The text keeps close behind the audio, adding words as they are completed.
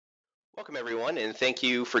Welcome everyone, and thank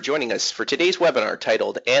you for joining us for today's webinar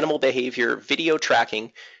titled Animal Behavior Video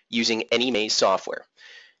Tracking Using AnyMaze Software.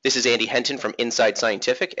 This is Andy Henton from Inside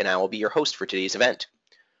Scientific, and I will be your host for today's event.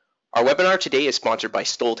 Our webinar today is sponsored by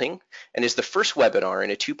Stolting and is the first webinar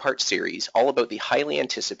in a two-part series all about the highly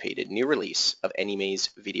anticipated new release of AnyMaze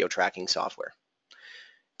video tracking software.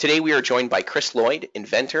 Today we are joined by Chris Lloyd,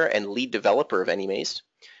 inventor and lead developer of AnyMaze.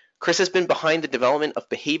 Chris has been behind the development of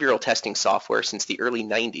behavioral testing software since the early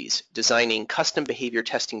 90s, designing custom behavior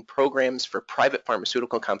testing programs for private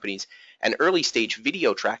pharmaceutical companies and early-stage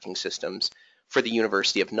video tracking systems for the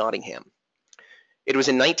University of Nottingham. It was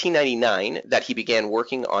in 1999 that he began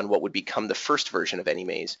working on what would become the first version of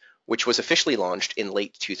AnyMaze, which was officially launched in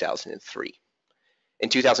late 2003. In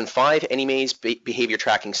 2005, AnyMaze behavior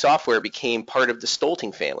tracking software became part of the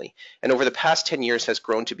Stolting family, and over the past 10 years has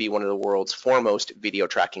grown to be one of the world's foremost video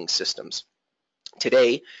tracking systems.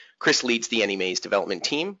 Today, Chris leads the AnyMaze development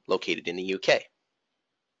team located in the UK.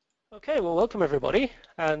 Okay, well, welcome everybody,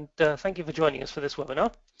 and thank you for joining us for this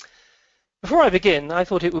webinar. Before I begin, I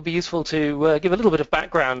thought it would be useful to give a little bit of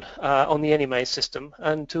background on the AnyMaze system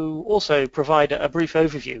and to also provide a brief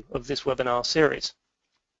overview of this webinar series.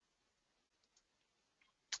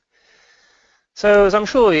 So, as I'm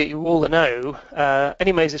sure you all know,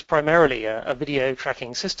 AnyMaze is primarily a video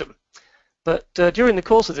tracking system. But during the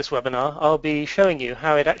course of this webinar, I'll be showing you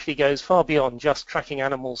how it actually goes far beyond just tracking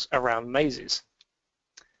animals around mazes.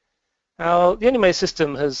 Now, the AnyMaze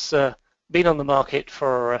system has been on the market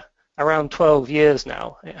for around 12 years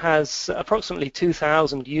now. It has approximately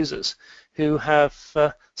 2,000 users who have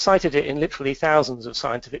cited it in literally thousands of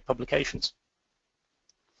scientific publications.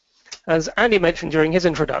 As Andy mentioned during his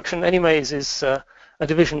introduction, AnyMaze is a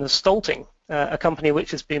division of Stolting, a company which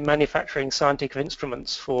has been manufacturing scientific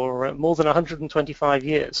instruments for more than 125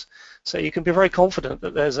 years. So you can be very confident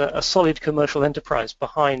that there's a solid commercial enterprise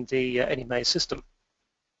behind the AnyMaze system.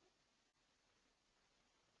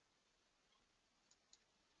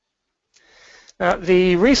 Now,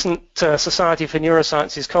 the recent Society for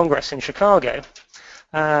Neurosciences Congress in Chicago,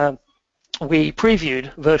 we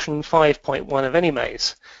previewed version 5.1 of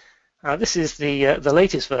AnyMaze. This is the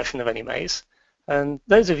latest version of AnyMaze, and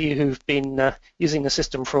those of you who've been using the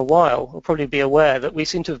system for a while will probably be aware that we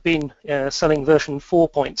seem to have been selling version 4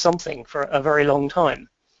 point something for a very long time.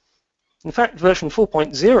 In fact, version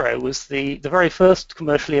 4.0 was the very first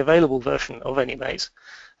commercially available version of AnyMaze,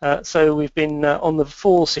 so we've been on the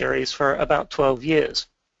 4 series for about 12 years.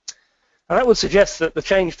 Now, that would suggest that the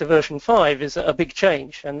change to version 5 is a big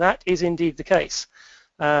change, and that is indeed the case.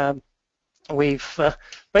 We've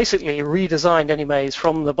basically redesigned AnyMaze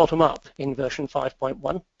from the bottom up in version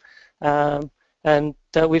 5.1, and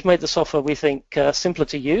we've made the software, we think, simpler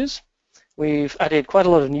to use. We've added quite a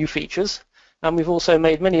lot of new features, and we've also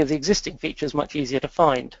made many of the existing features much easier to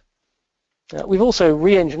find. We've also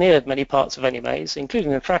re-engineered many parts of AnyMaze,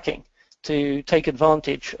 including the tracking, to take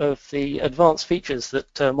advantage of the advanced features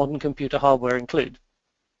that modern computer hardware include.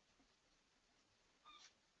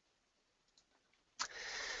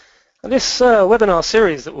 This webinar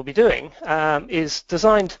series that we'll be doing is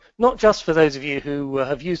designed not just for those of you who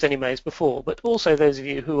have used AnyMaze before, but also those of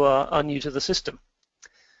you who are new to the system.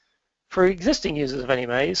 For existing users of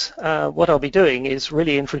AnyMaze, what I'll be doing is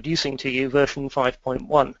really introducing to you version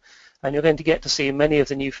 5.1, and you're going to get to see many of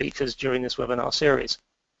the new features during this webinar series.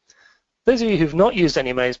 Those of you who've not used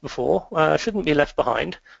AnyMaze before shouldn't be left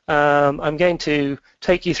behind. I'm going to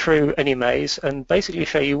take you through AnyMaze and basically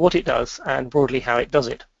show you what it does and broadly how it does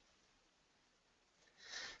it.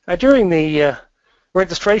 During the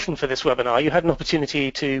registration for this webinar, you had an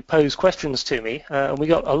opportunity to pose questions to me, and we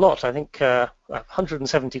got a lot, I think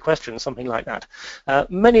 170 questions, something like that,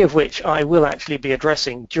 many of which I will actually be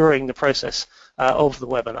addressing during the process of the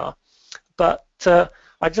webinar. But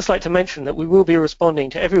I'd just like to mention that we will be responding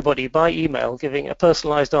to everybody by email, giving a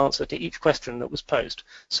personalized answer to each question that was posed.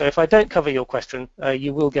 So if I don't cover your question,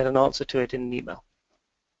 you will get an answer to it in an email.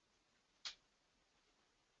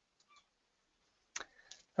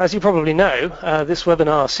 As you probably know, this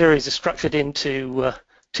webinar series is structured into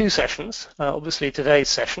 2 sessions. Obviously today's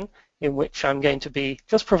session, in which I'm going to be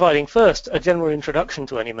just providing first a general introduction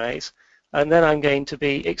to AnyMaze, and then I'm going to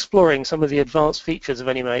be exploring some of the advanced features of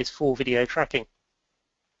AnyMaze for video tracking.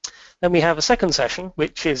 Then we have a second session,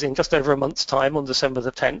 which is in just over a month's time on December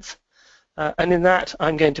the 10th, and in that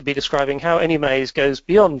I'm going to be describing how AnyMaze goes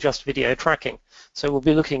beyond just video tracking. So we'll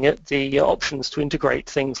be looking at the options to integrate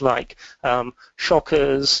things like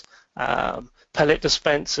shockers, pellet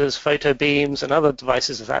dispensers, photo beams, and other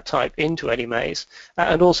devices of that type into AnyMaze,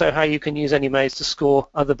 and also how you can use AnyMaze to score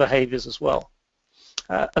other behaviors as well.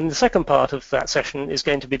 And the second part of that session is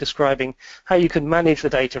going to be describing how you can manage the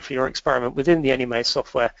data for your experiment within the AnyMaze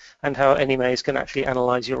software and how AnyMaze can actually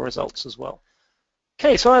analyze your results as well.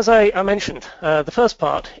 Okay, so as I mentioned, the first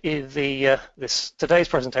part is today's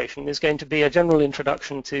presentation is going to be a general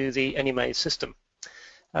introduction to the AnyMaze system.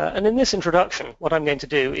 And in this introduction, what I'm going to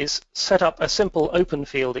do is set up a simple open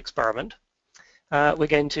field experiment. We're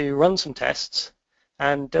going to run some tests,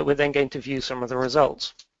 and we're then going to view some of the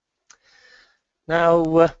results.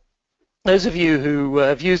 Now, those of you who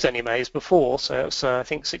have used AnyMaze before, so I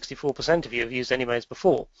think 64% of you have used AnyMaze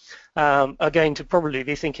before, are going to probably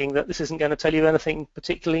be thinking that this isn't going to tell you anything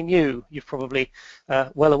particularly new. You're probably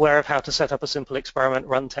well aware of how to set up a simple experiment,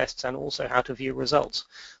 run tests, and also how to view results.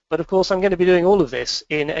 But of course, I'm going to be doing all of this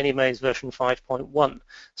in AnyMaze version 5.1.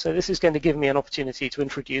 So this is going to give me an opportunity to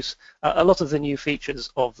introduce a lot of the new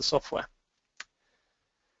features of the software.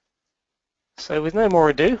 So with no more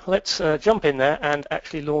ado, let's jump in there and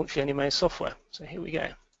actually launch the AnyMaze software. So here we go.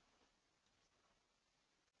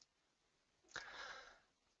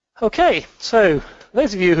 Okay, so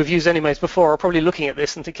those of you who've used AnyMaze before are probably looking at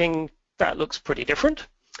this and thinking, that looks pretty different.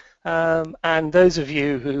 And those of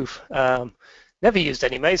you who've never used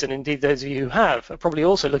AnyMaze, and indeed those of you who have, are probably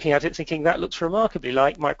also looking at it thinking that looks remarkably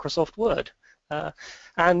like Microsoft Word.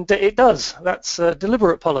 And it does. That's a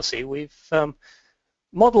deliberate policy. We've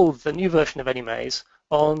modeled the new version of AnyMaze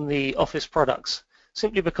on the Office products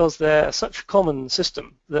simply because they're such a common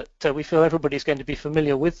system that we feel everybody's going to be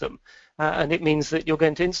familiar with them, and it means that you're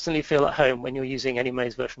going to instantly feel at home when you're using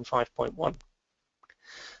AnyMaze version 5.1.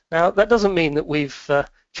 Now, that doesn't mean that we've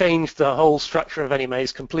changed the whole structure of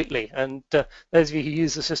AnyMaze completely, and those of you who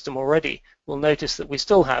use the system already will notice that we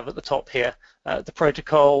still have at the top here the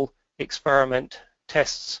protocol, experiment,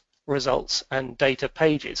 tests, results, and data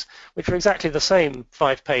pages, which are exactly the same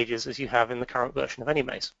 5 pages as you have in the current version of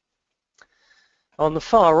AnyMaze. On the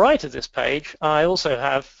far right of this page, I also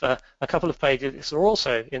have a couple of pages that are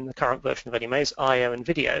also in the current version of AnyMaze, I/O and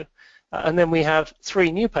video, and then we have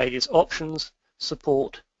 3 new pages, options,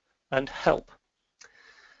 support, and help.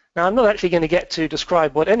 Now, I'm not actually going to get to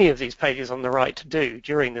describe what any of these pages on the right do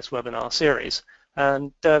during this webinar series,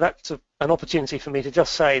 and that's an opportunity for me to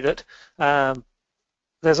just say that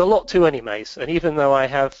there's a lot to AnyMaze, and even though I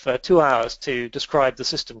have 2 hours to describe the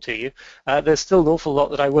system to you, there's still an awful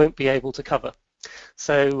lot that I won't be able to cover.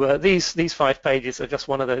 So these 5 pages are just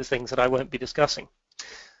one of those things that I won't be discussing.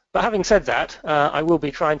 But having said that, I will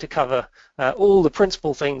be trying to cover all the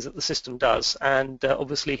principal things that the system does, and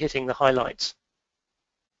obviously hitting the highlights.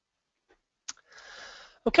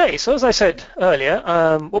 Okay, so as I said earlier,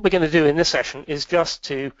 what we're going to do in this session is just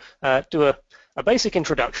to do a basic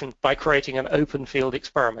introduction by creating an open field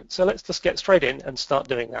experiment. So let's just get straight in and start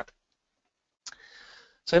doing that.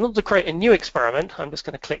 So in order to create a new experiment, I'm just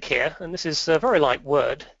going to click here, and this is very like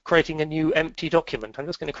Word, creating a new empty document. I'm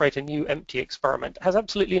just going to create a new empty experiment. It has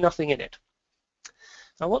absolutely nothing in it.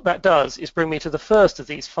 Now what that does is bring me to the first of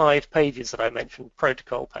these 5 pages that I mentioned,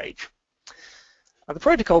 protocol page. Now the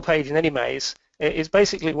protocol page in AnyMaze is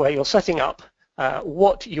basically where you're setting up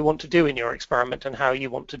what you want to do in your experiment and how you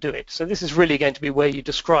want to do it. So this is really going to be where you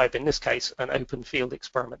describe, in this case, an open field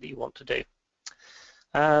experiment that you want to do.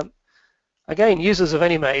 Again, users of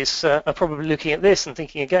AnyMaze are probably looking at this and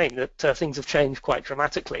thinking again that things have changed quite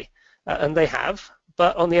dramatically, and they have,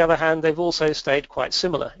 but on the other hand, they've also stayed quite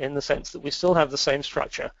similar in the sense that we still have the same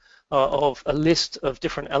structure of a list of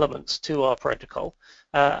different elements to our protocol,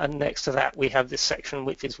 and next to that we have this section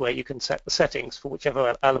which is where you can set the settings for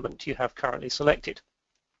whichever element you have currently selected.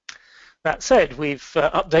 That said, we've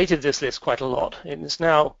updated this list quite a lot, and it's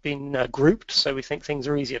now been grouped, so we think things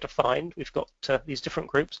are easier to find. We've got these different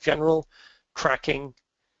groups: general, tracking,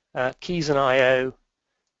 keys and I/O,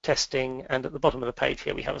 testing, and at the bottom of the page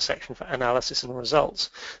here we have a section for analysis and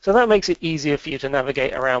results. So that makes it easier for you to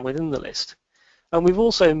navigate around within the list. And we've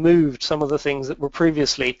also moved some of the things that were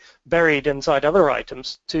previously buried inside other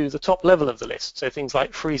items to the top level of the list, so things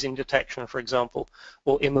like freezing detection, for example,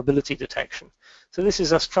 or immobility detection. So this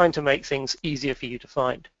is us trying to make things easier for you to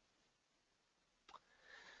find.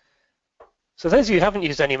 So those of you who haven't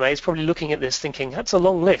used AnyMaze probably looking at this thinking, that's a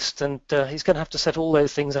long list, and he's going to have to set all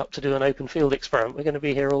those things up to do an open field experiment. We're going to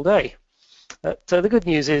be here all day. But the good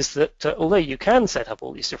news is that although you can set up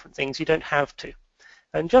all these different things, you don't have to.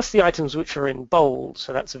 And just the items which are in bold,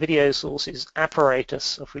 so that's video sources,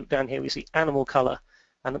 apparatus, if we look down here we see animal color,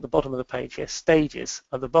 and at the bottom of the page here, stages,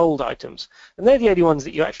 are the bold items. And they're the only ones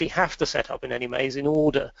that you actually have to set up in AnyMaze in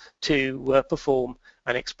order to perform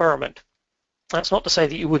an experiment. That's not to say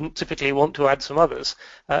that you wouldn't typically want to add some others,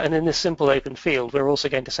 and in this simple open field we're also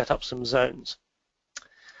going to set up some zones.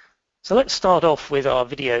 So let's start off with our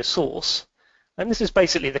video source. And this is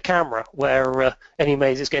basically the camera where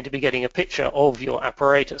AnyMaze is going to be getting a picture of your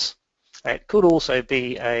apparatus. It could also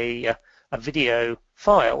be a video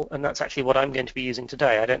file, and that's actually what I'm going to be using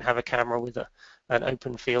today. I don't have a camera with an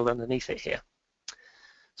open field underneath it here.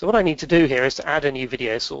 So what I need to do here is to add a new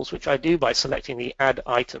video source, which I do by selecting the Add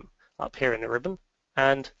Item up here in the ribbon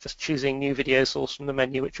and just choosing New Video Source from the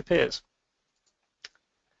menu which appears.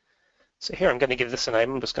 So here I'm going to give this a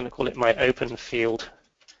name. I'm just going to call it my open field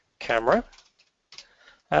camera.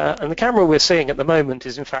 And the camera we're seeing at the moment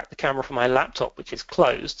is in fact the camera from my laptop, which is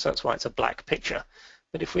closed, so that's why it's a black picture.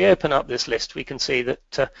 But if we open up this list, we can see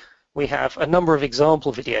that we have a number of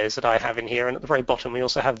example videos that I have in here, and at the very bottom we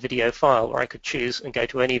also have video file, where I could choose and go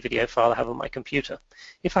to any video file I have on my computer.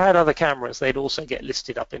 If I had other cameras, they'd also get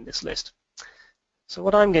listed up in this list. So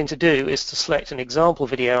what I'm going to do is to select an example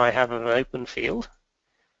video I have of an open field,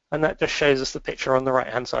 and that just shows us the picture on the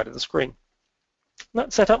right-hand side of the screen.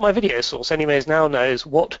 That set up my video source. AnyMaze now knows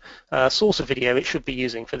what source of video it should be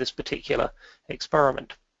using for this particular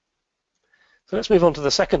experiment. So let's move on to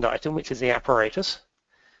the second item, which is the apparatus.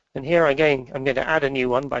 And here again, I'm going to add a new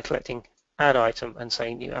one by selecting Add Item and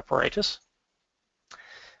saying New Apparatus.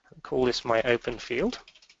 And call this my open field.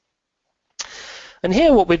 And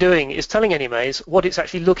here what we're doing is telling AnyMaze what it's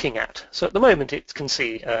actually looking at. So at the moment it can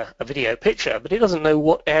see a video picture, but it doesn't know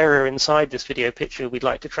what area inside this video picture we'd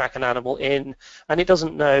like to track an animal in, and it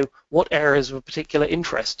doesn't know what areas of particular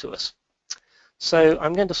interest to us. So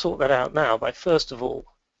I'm going to sort that out now by first of all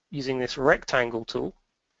using this rectangle tool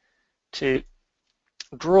to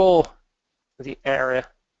draw the area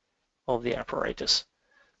of the apparatus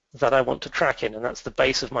that I want to track in, and that's the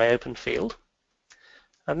base of my open field.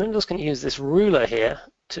 And then I'm just going to use this ruler here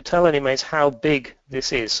to tell AnyMaze how big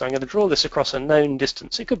this is. So I'm going to draw this across a known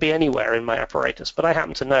distance. It could be anywhere in my apparatus, but I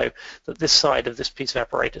happen to know that this side of this piece of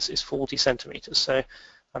apparatus is 40 centimeters. So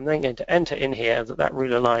I'm then going to enter in here that that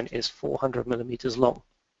ruler line is 400 millimeters long.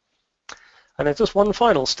 And there's just one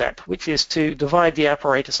final step, which is to divide the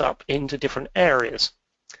apparatus up into different areas.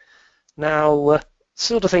 Now,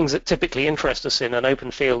 sort of things that typically interest us in an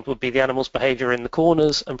open field would be the animal's behavior in the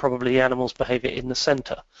corners and probably the animal's behavior in the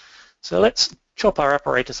center. So let's chop our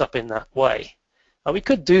apparatus up in that way. Now, we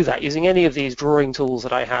could do that using any of these drawing tools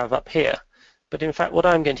that I have up here, but in fact what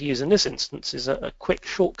I'm going to use in this instance is a quick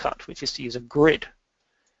shortcut, which is to use a grid.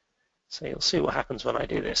 So you'll see what happens when I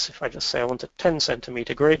do this. If I just say I want a 10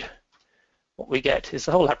 centimeter grid, what we get is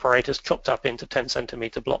the whole apparatus chopped up into 10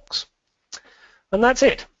 centimeter blocks. And that's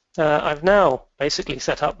it. I've now basically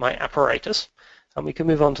set up my apparatus, and we can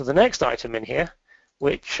move on to the next item in here,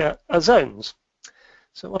 which are zones.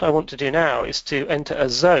 So what I want to do now is to enter a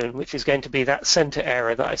zone, which is going to be that center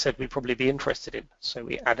area that I said we'd probably be interested in. So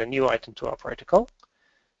we add a new item to our protocol.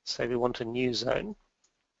 So we want a new zone.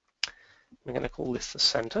 We're going to call this the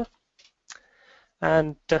center.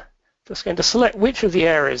 And just going to select which of the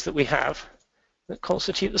areas that we have that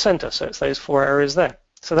constitute the center. So it's those 4 areas there.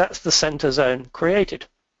 So that's the center zone created.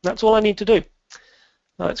 That's all I need to do.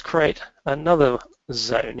 Now let's create another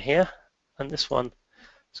zone here, and this one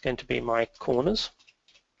is going to be my corners.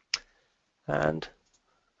 And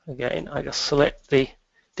again, I just select the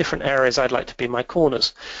different areas I'd like to be my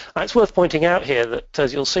corners. Now, it's worth pointing out here that,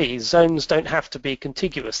 as you'll see, zones don't have to be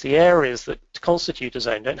contiguous. The areas that constitute a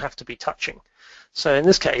zone don't have to be touching. So in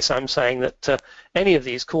this case, I'm saying that any of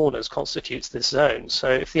these corners constitutes this zone. So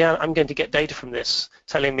if I'm going to get data from this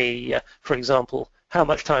telling me, for example, how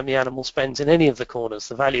much time the animal spends in any of the corners,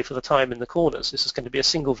 the value for the time in the corners. This is going to be a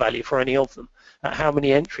single value for any of them. How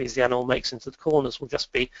many entries the animal makes into the corners will just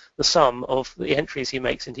be the sum of the entries he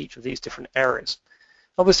makes into each of these different areas.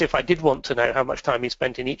 Obviously, if I did want to know how much time he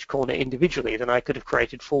spent in each corner individually, then I could have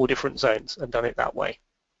created 4 different zones and done it that way.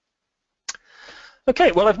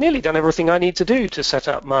 Okay, well, I've nearly done everything I need to do to set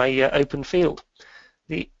up my open field.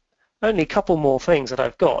 The only couple more things that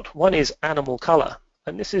I've got. One is animal color.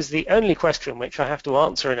 And this is the only question which I have to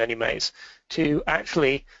answer in AnyMaze to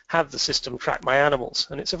actually have the system track my animals.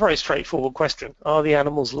 And it's a very straightforward question. Are the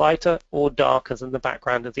animals lighter or darker than the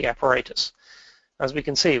background of the apparatus? As we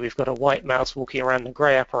can see, we've got a white mouse walking around a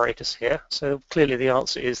grey apparatus here. So clearly the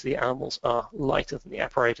answer is the animals are lighter than the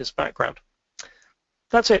apparatus background.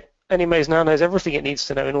 That's it. AnyMaze now knows everything it needs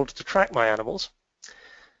to know in order to track my animals.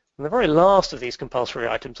 And the very last of these compulsory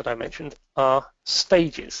items that I mentioned are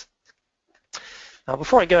stages. Now,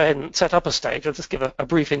 before I go ahead and set up a stage, I'll just give a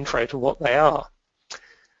brief intro to what they are.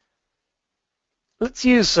 Let's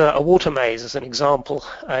use a water maze as an example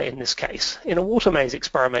in this case. In a water maze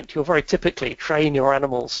experiment, you'll very typically train your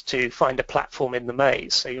animals to find a platform in the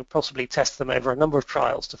maze. So you'll possibly test them over a number of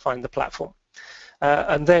trials to find the platform.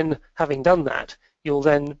 And then, having done that, you'll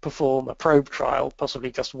then perform a probe trial,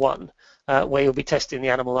 possibly just one, where you'll be testing the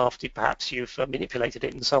animal after perhaps you've manipulated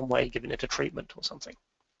it in some way, given it a treatment or something.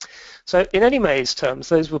 So in any maze terms,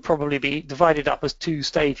 those will probably be divided up as two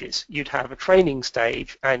stages. You'd have a training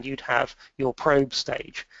stage and you'd have your probe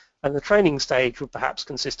stage. And the training stage would perhaps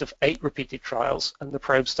consist of 8 repeated trials, and the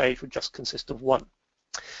probe stage would just consist of 1.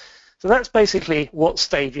 So that's basically what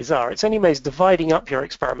stages are. It's any maze dividing up your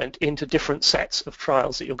experiment into different sets of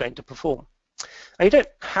trials that you're going to perform. Now, you don't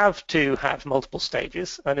have to have multiple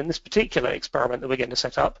stages, and in this particular experiment that we're going to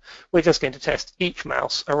set up, we're just going to test each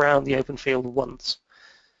mouse around the open field once.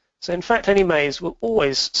 So in fact, any maze will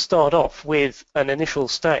always start off with an initial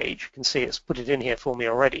stage. You can see it's put it in here for me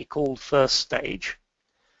already, called first stage.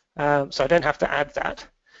 So I don't have to add that.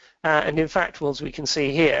 And in fact, as we can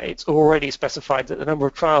see here, it's already specified that the number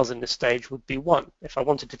of trials in this stage would be 1. If I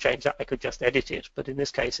wanted to change that, I could just edit it, but in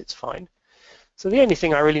this case, it's fine. So the only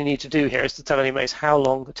thing I really need to do here is to tell any maze how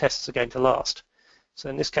long the tests are going to last.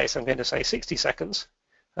 So in this case, I'm going to say 60 seconds.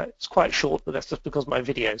 It's quite short, but that's just because my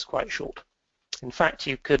video is quite short. In fact,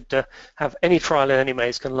 you could have any trial in any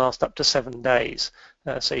maze can last up to 7 days.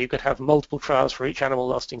 So you could have multiple trials for each animal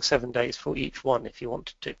lasting 7 days for each one if you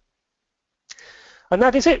wanted to. And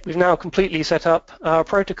that is it. We've now completely set up our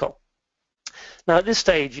protocol. Now at this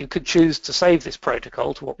stage, you could choose to save this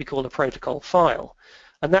protocol to what we call a protocol file.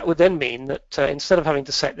 And that would then mean that instead of having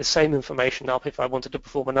to set the same information up if I wanted to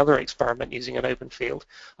perform another experiment using an open field,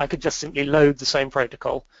 I could just simply load the same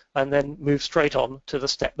protocol and then move straight on to the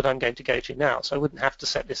step that I'm going to go to now. So I wouldn't have to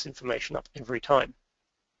set this information up every time.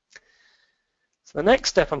 So the next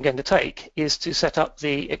step I'm going to take is to set up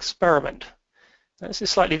the experiment. Now, this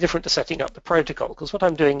is slightly different to setting up the protocol, because what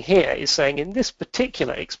I'm doing here is saying in this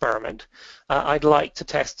particular experiment, I'd like to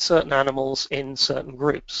test certain animals in certain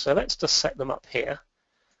groups. So let's just set them up here.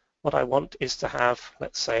 What I want is to have,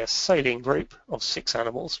 let's say, a saline group of 6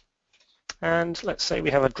 animals, and let's say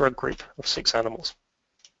we have a drug group of 6 animals.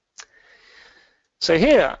 So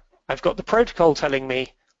here I've got the protocol telling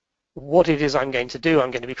me what it is I'm going to do.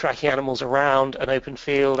 I'm going to be tracking animals around an open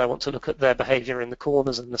field. I want to look at their behavior in the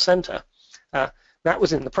corners and the center. That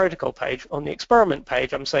was in the protocol page. On the experiment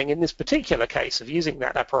page, I'm saying in this particular case of using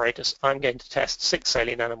that apparatus, I'm going to test 6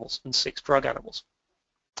 saline animals and 6 drug animals.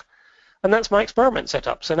 And that's my experiment set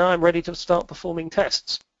up. So now I'm ready to start performing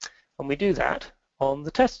tests. And we do that on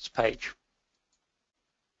the tests page.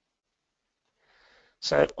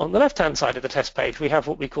 So on the left-hand side of the test page, we have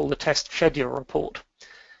what we call the test schedule report.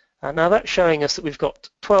 Now that's showing us that we've got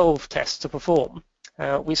 12 tests to perform.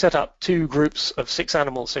 We set up 2 groups of 6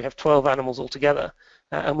 animals, so we have 12 animals altogether.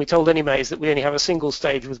 And we told any maze that we only have a single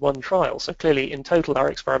stage with 1 trial. So clearly, in total,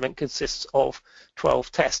 our experiment consists of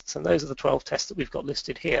 12 tests. And those are the 12 tests that we've got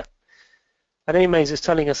listed here. And any maze is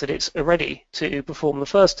telling us that it's ready to perform the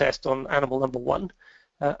first test on animal number 1.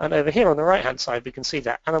 And over here on the right-hand side, we can see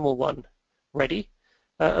that animal 1 ready.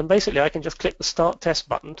 And basically, I can just click the Start Test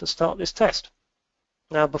button to start this test.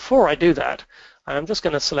 Now, before I do that, I'm just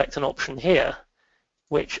going to select an option here,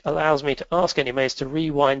 which allows me to ask any maze to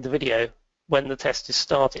rewind the video when the test is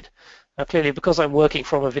started. Now, clearly, because I'm working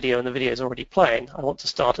from a video and the video is already playing, I want to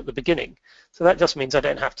start at the beginning. So that just means I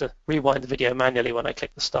don't have to rewind the video manually when I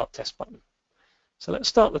click the Start Test button. So let's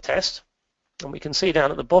start the test, and we can see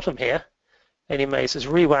down at the bottom here, any maze has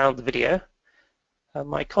rewound the video. And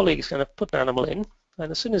my colleague is going to put an animal in,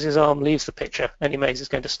 and as soon as his arm leaves the picture, any maze is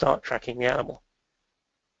going to start tracking the animal.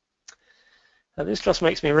 Now this just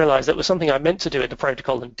makes me realize that was something I meant to do in the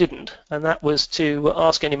protocol and didn't, and that was to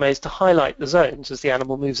ask any maze to highlight the zones as the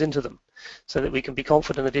animal moves into them, so that we can be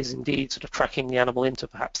confident that it is indeed sort of tracking the animal into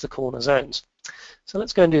perhaps the corner zones. So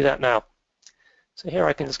let's go and do that now. So here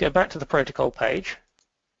I can just go back to the protocol page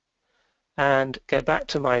and go back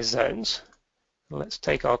to my zones. Let's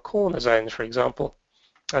take our corner zones, for example.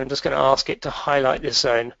 I'm just going to ask it to highlight this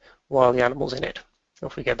zone while the animal's in it.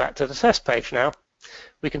 If we go back to the test page now,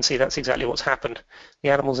 we can see that's exactly what's happened. The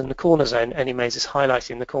animal's in the corner zone, any maze is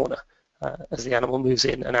highlighting the corner as the animal moves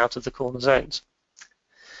in and out of the corner zones.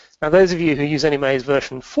 Now those of you who use AnyMaze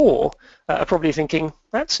version 4 are probably thinking,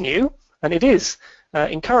 that's new, and it is.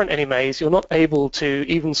 In current AnyMaze, you're not able to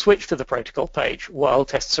even switch to the protocol page while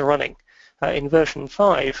tests are running. In version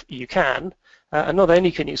 5, you can, and not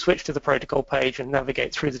only can you switch to the protocol page and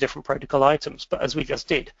navigate through the different protocol items, but as we just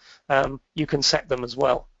did, you can set them as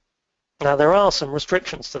well. Now there are some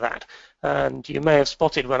restrictions to that, and you may have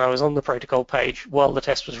spotted when I was on the protocol page while the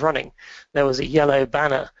test was running, there was a yellow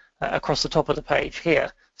banner across the top of the page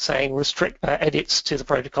here saying edits to the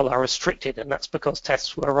protocol are restricted, and that's because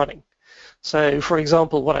tests were running. So for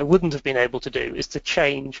example, what I wouldn't have been able to do is to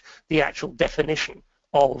change the actual definition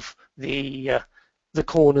of the the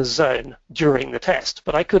corners zone during the test,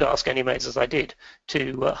 but I could ask Anymaze, as I did,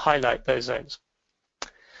 to highlight those zones.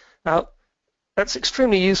 Now, that's an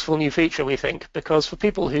extremely useful new feature, we think, because for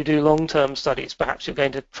people who do long-term studies, perhaps you're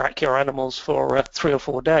going to track your animals for 3 or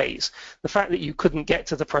 4 days, the fact that you couldn't get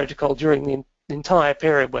to the protocol during the entire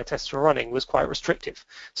period where tests were running was quite restrictive.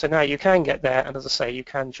 So now you can get there, and as I say, you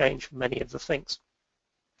can change many of the things.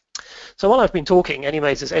 So while I've been talking,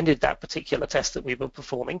 Anymaze has ended that particular test that we were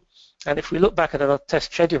performing, and if we look back at our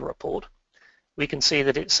test schedule report, we can see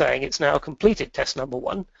that it's saying it's now completed test number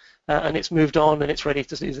 1, and it's moved on and it's ready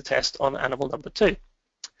to do the test on animal number 2.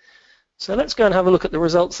 So let's go and have a look at the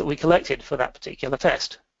results that we collected for that particular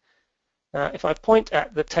test. If I point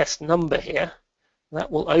at the test number here,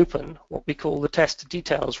 that will open what we call the test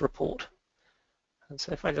details report. And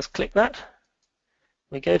so if I just click that,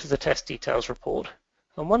 we go to the test details report,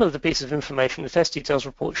 and one of the pieces of information the test details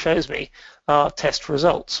report shows me are test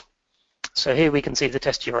results. So here we can see the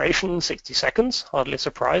test duration, 60 seconds, hardly a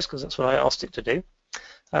surprise because that's what I asked it to do.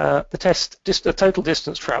 The total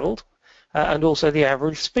distance traveled, and also the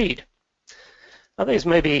average speed. Now these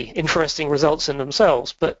may be interesting results in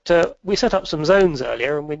themselves, but we set up some zones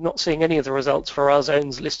earlier and we're not seeing any of the results for our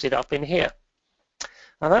zones listed up in here.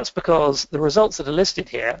 Now that's because the results that are listed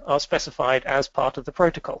here are specified as part of the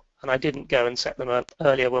protocol, and I didn't go and set them up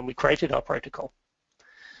earlier when we created our protocol.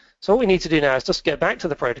 So what we need to do now is just go back to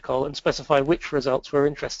the protocol and specify which results we're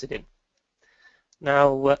interested in.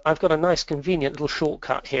 Now, I've got a nice convenient little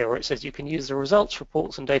shortcut here where it says you can use the results,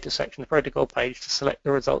 reports and data section of the protocol page to select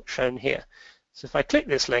the results shown here. So if I click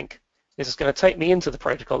this link, this is going to take me into the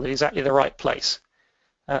protocol at exactly the right place.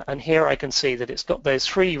 And here I can see that it's got those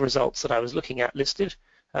 3 results that I was looking at listed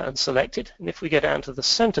and selected. And if we go down to the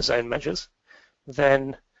center zone measures,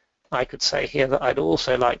 then I could say here that I'd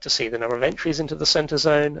also like to see the number of entries into the center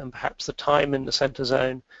zone and perhaps the time in the center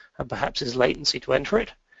zone and perhaps his latency to enter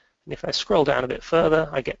it. And if I scroll down a bit further,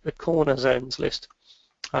 I get the corner zones list.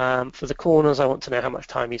 For the corners, I want to know how much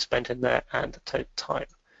time he spent in there and the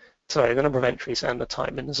the number of entries and the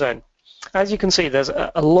time in the zone. As you can see, there's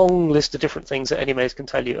a long list of different things that Anymaze can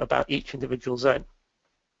tell you about each individual zone.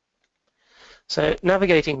 So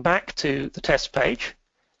navigating back to the test page,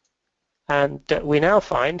 and we now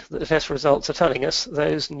find that the test results are telling us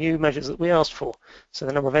those new measures that we asked for. So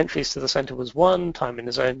the number of entries to the center was 1, time in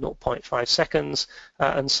the zone 0.5 seconds,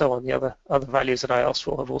 and so on. The other values that I asked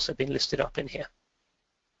for have also been listed up in here.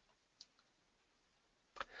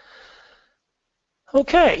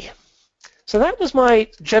 Okay, so that was my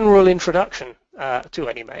general introduction to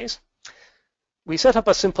Anymaze. We set up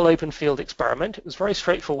a simple open field experiment. It was very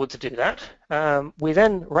straightforward to do that. We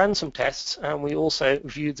then ran some tests and we also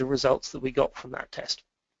viewed the results that we got from that test.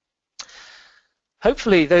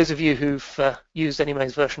 Hopefully those of you who've used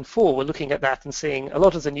Anymaze version 4 were looking at that and seeing a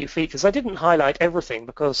lot of the new features. I didn't highlight everything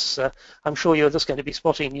because I'm sure you're just going to be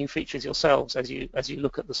spotting new features yourselves as you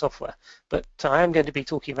look at the software. But I am going to be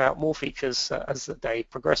talking about more features as the day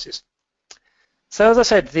progresses. So as I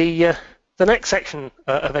said, the next section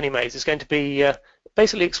of Anymaze is going to be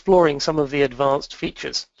basically exploring some of the advanced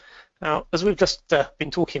features. Now, as we've just been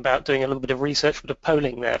talking about doing a little bit of research, a bit of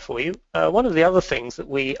polling there for you, one of the other things that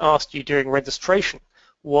we asked you during registration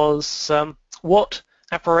was what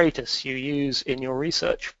apparatus you use in your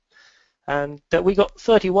research. And we got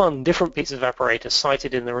 31 different pieces of apparatus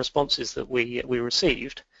cited in the responses that we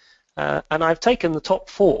received. And I've taken the top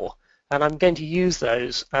 4 and I'm going to use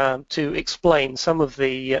those to explain some of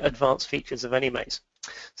the advanced features of Anymaze.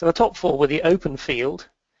 So the top 4 were the open field,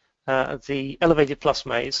 the elevated plus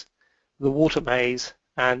maze, the water maze,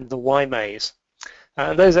 and the Y maze.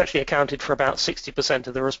 Those actually accounted for about 60%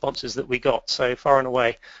 of the responses that we got, so far and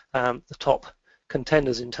away the top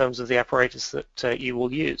contenders in terms of the apparatus that you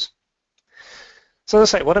will use. So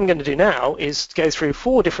as I say, what I'm going to do now is go through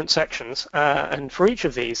 4 different sections, and for each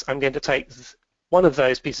of these I'm going to take one of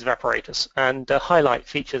those pieces of apparatus and highlight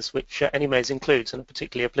features which Anymaze includes and are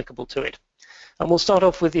particularly applicable to it. And we'll start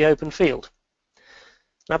off with the open field.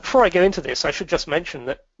 Now before I go into this, I should just mention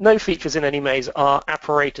that no features in Anymaze are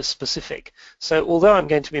apparatus specific. So although I'm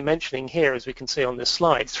going to be mentioning here, as we can see on this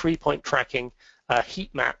slide, 3-point tracking,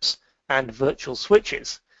 heat maps and virtual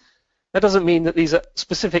switches, that doesn't mean that these are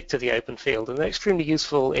specific to the open field, and they're extremely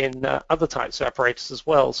useful in other types of apparatus as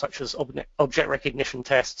well, such as object recognition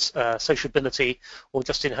tests, sociability, or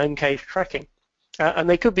just in home cage tracking. And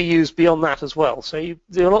they could be used beyond that as well, so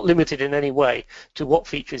you're not limited in any way to what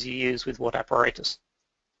features you use with what apparatus.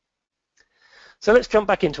 So let's jump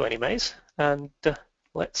back into Anymaze, and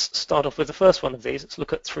let's start off with the first one of these. Let's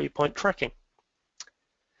look at 3-point tracking.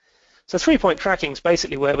 So 3-point tracking is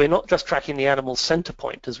basically where we're not just tracking the animal's center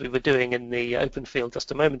point as we were doing in the open field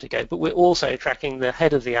just a moment ago, but we're also tracking the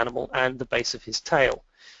head of the animal and the base of his tail.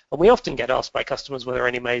 And we often get asked by customers whether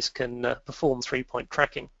any maze can perform 3-point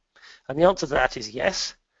tracking. And the answer to that is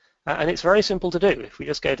yes. And it's very simple to do. If we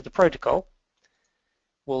just go to the protocol,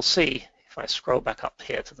 we'll see, if I scroll back up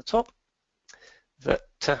here to the top,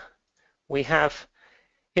 that we have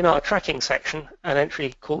in our tracking section an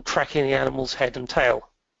entry called tracking the animal's head and tail.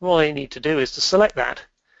 All I need to do is to select that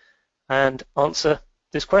and answer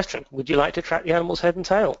this question. Would you like to track the animal's head and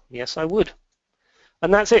tail? Yes, I would.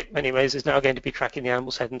 And that's it. Anymaze is now going to be tracking the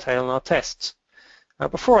animal's head and tail in our tests. Now,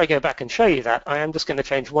 before I go back and show you that, I am just going to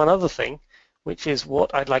change one other thing, which is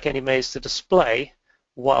what I'd like Anymaze to display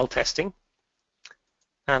while testing.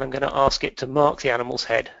 And I'm going to ask it to mark the animal's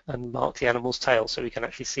head and mark the animal's tail so we can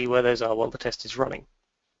actually see where those are while the test is running.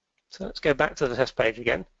 So let's go back to the test page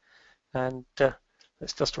again, and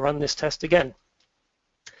let's just run this test again.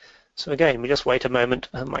 So again, we just wait a moment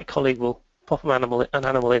and my colleague will pop an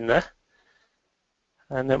animal in there.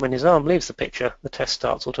 And then when his arm leaves the picture, the test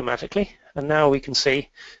starts automatically. And now we can see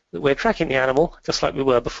that we're tracking the animal just like we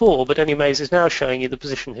were before, but Anymaze is now showing you the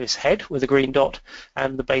position of his head with a green dot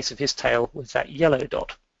and the base of his tail with that yellow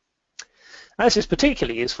dot. This is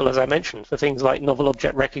particularly useful, as I mentioned, for things like novel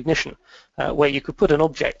object recognition, where you could put an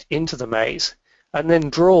object into the maze and then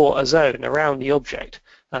draw a zone around the object,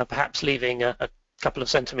 perhaps leaving a couple of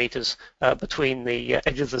centimeters between the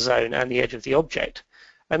edge of the zone and the edge of the object.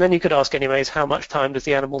 And then you could ask Anymaze how much time does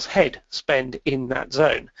the animal's head spend in that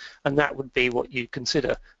zone, and that would be what you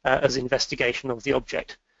consider as investigation of the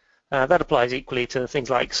object. That applies equally to things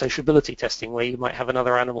like sociability testing, where you might have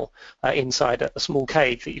another animal inside a small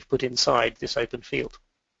cage that you've put inside this open field.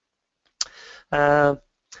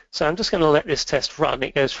 So I'm just going to let this test run.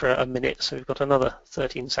 It goes for a minute, so we've got another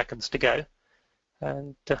 13 seconds to go.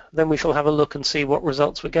 And then we shall have a look and see what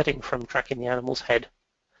results we're getting from tracking the animal's head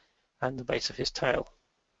and the base of his tail.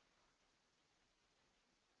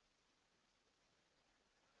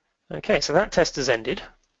 Okay, so that test has ended.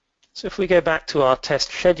 So if we go back to our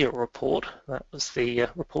test schedule report, that was the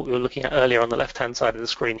report we were looking at earlier on the left-hand side of the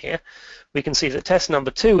screen here, we can see that test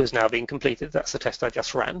number 2 has now been completed. That's the test I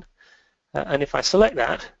just ran. And if I select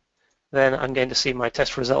that, then I'm going to see my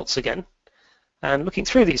test results again. And looking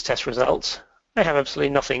through these test results, I have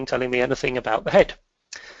absolutely nothing telling me anything about the head.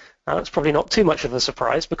 Now that's probably not too much of a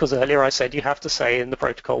surprise, because earlier I said you have to say in the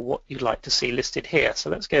protocol what you'd like to see listed here. So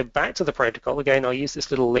let's go back to the protocol. Again, I'll use this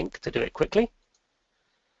little link to do it quickly.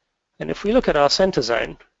 And if we look at our center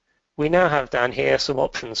zone, we now have down here some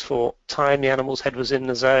options for time the animal's head was in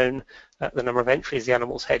the zone, the number of entries the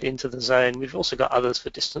animal's head into the zone. We've also got others for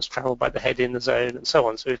distance traveled by the head in the zone and so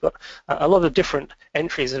on. So we've got a lot of different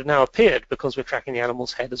entries that have now appeared because we're tracking the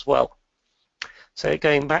animal's head as well. So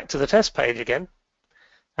going back to the test page again,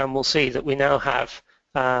 and we'll see that we now have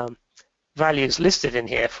values listed in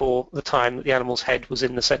here for the time that the animal's head was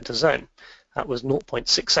in the center zone. That was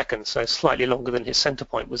 0.6 seconds, so slightly longer than his center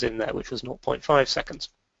point was in there, which was 0.5 seconds.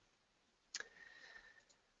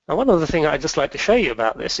 Now, one other thing I'd just like to show you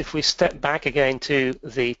about this, if we step back again to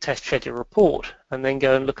the test schedule report and then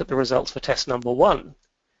go and look at the results for test number 1,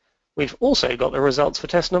 we've also got the results for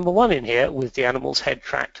test number 1 in here with the animal's head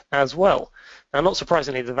tracked as well. Now, not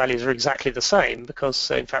surprisingly, the values are exactly the same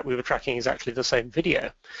because, in fact, we were tracking exactly the same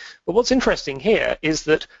video. But what's interesting here is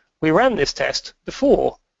that we ran this test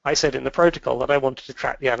before I said in the protocol that I wanted to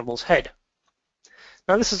track the animal's head.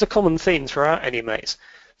 Now, this is a common theme throughout Anymaze.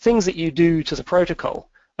 Things that you do to the protocol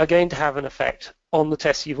are going to have an effect on the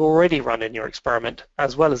tests you've already run in your experiment,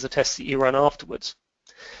 as well as the tests that you run afterwards.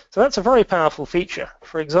 So that's a very powerful feature.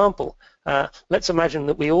 For example, let's imagine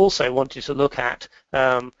that we also wanted to look at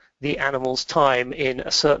the animal's time in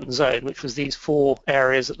a certain zone, which was these 4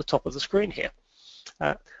 areas at the top of the screen here.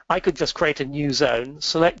 I could just create a new zone,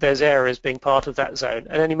 select those areas being part of that zone,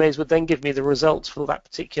 and Anymaze would then give me the results for that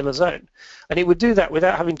particular zone. And it would do that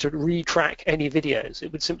without having to retrack any videos.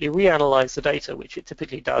 It would simply reanalyze the data, which it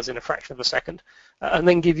typically does in a fraction of a second, and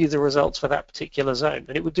then give you the results for that particular zone.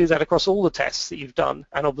 And it would do that across all the tests that you've done,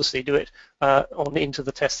 and obviously do it into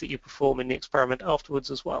the tests that you perform in the experiment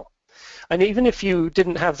afterwards as well. And even if you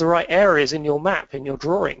didn't have the right areas in your map, in your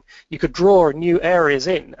drawing, you could draw new areas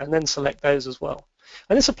in and then select those as well.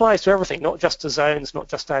 And this applies to everything, not just to zones, not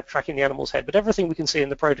just to tracking the animal's head, but everything we can see in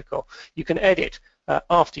the protocol, you can edit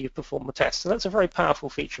after you've performed the test. So that's a very powerful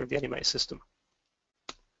feature of the Anymaze system.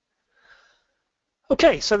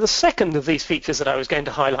 Okay, so the second of these features that I was going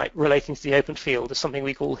to highlight relating to the open field is something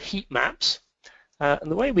we call heat maps. And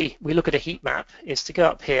the way we look at a heat map is to go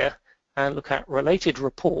up here and look at related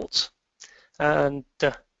reports. And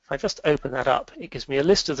if If I just open that up, it gives me a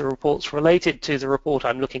list of the reports related to the report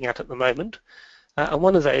I'm looking at the moment. And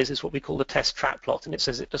one of those is what we call the test track plot, and it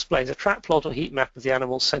says it displays a track plot or heat map of the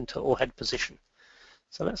animal's center or head position.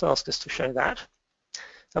 So let's ask us to show that.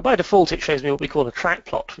 Now by default it shows me what we call a track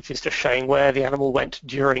plot, which is just showing where the animal went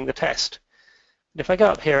during the test. And if I go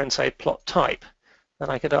up here and say plot type, then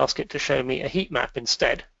I could ask it to show me a heat map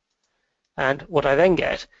instead. And what I then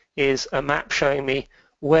get is a map showing me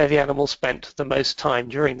where the animal spent the most time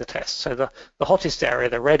during the test. So the hottest area,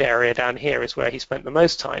 the red area down here, is where he spent the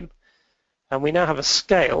most time. And we now have a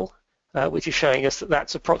scale which is showing us that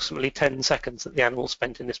that's approximately 10 seconds that the animal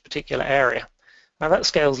spent in this particular area. Now that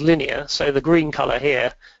scale's linear, so the green color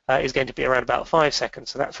here is going to be around about 5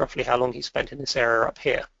 seconds, so that's roughly how long he spent in this area up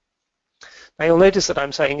here. Now you'll notice that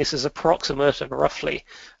I'm saying this is approximate and roughly,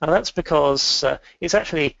 and that's because it's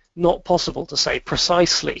actually not possible to say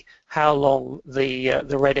precisely how long the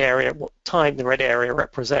red area, what time the red area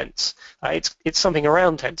represents. It's something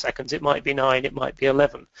around 10 seconds. It might be 9, it might be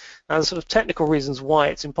 11. Now there's sort of technical reasons why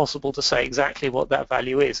it's impossible to say exactly what that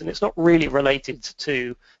value is, and it's not really related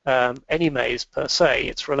to any maze per se.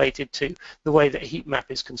 It's related to the way that a heat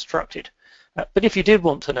map is constructed. But if you did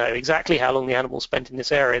want to know exactly how long the animal spent in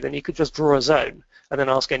this area, then you could just draw a zone and then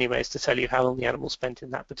ask AnyMaze to tell you how long the animal spent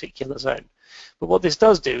in that particular zone. But what this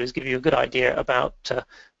does do is give you a good idea about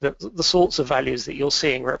the sorts of values that you're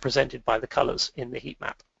seeing represented by the colors in the heat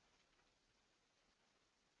map.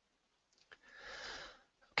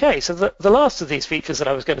 Okay, so the last of these features that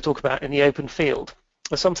I was going to talk about in the open field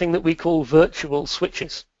are something that we call virtual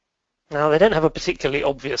switches. Now, they don't have a particularly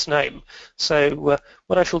obvious name, so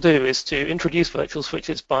what I shall do is to introduce virtual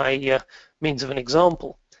switches by means of an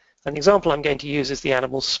example. And the example I'm going to use is the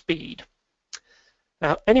animal's speed.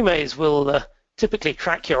 Now, any maze will typically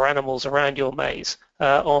track your animals around your maze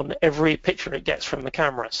on every picture it gets from the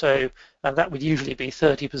camera, so that would usually be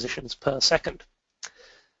 30 positions per second.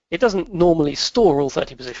 It doesn't normally store all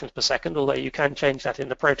 30 positions per second, although you can change that in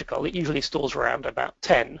the protocol. It usually stores around about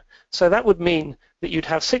 10. So that would mean that you'd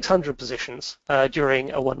have 600 positions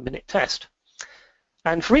during a 1-minute test.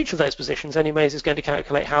 And for each of those positions, AnyMaze is going to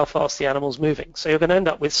calculate how fast the animal's moving. So you're going to end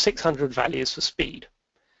up with 600 values for speed.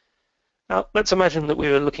 Now, let's imagine that we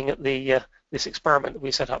were looking at this experiment that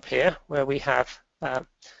we set up here, where we have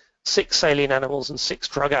 6 saline animals and 6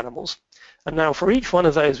 drug animals. And now for each one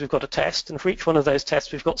of those we've got a test, and for each one of those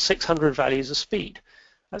tests we've got 600 values of speed.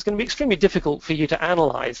 That's going to be extremely difficult for you to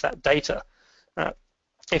analyze that data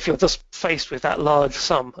if you're just faced with that large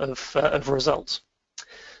sum of results.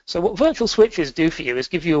 So what virtual switches do for you is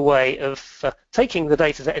give you a way of taking the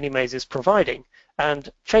data that AnyMaze is providing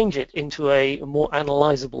and change it into a more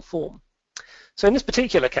analyzable form. So in this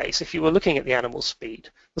particular case, if you were looking at the animal's speed,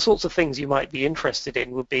 the sorts of things you might be interested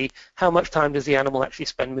in would be how much time does the animal actually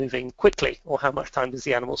spend moving quickly, or how much time does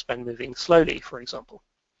the animal spend moving slowly, for example.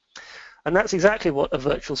 And that's exactly what a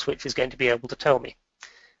virtual switch is going to be able to tell me.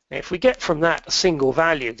 Now, if we get from that a single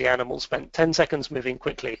value, the animal spent 10 seconds moving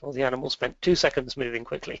quickly, or the animal spent 2 seconds moving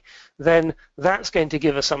quickly, then that's going to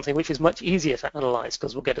give us something which is much easier to analyze,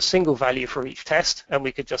 because we'll get a single value for each test, and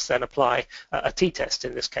we could just then apply a t-test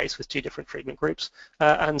in this case with 2 different treatment groups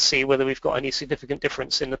and see whether we've got any significant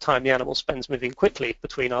difference in the time the animal spends moving quickly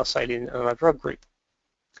between our saline and our drug group.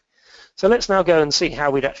 So let's now go and see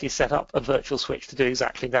how we'd actually set up a virtual switch to do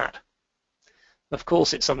exactly that. Of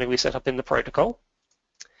course, it's something we set up in the protocol.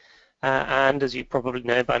 And as you probably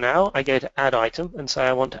know by now, I go to Add Item and say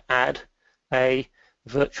I want to add a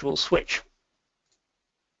virtual switch.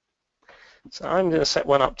 So I'm going to set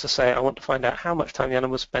one up to say I want to find out how much time the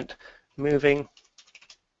animal spent moving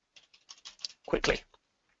quickly.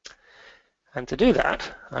 And to do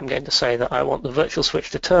that, I'm going to say that I want the virtual switch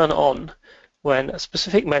to turn on when a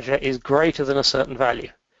specific measure is greater than a certain value.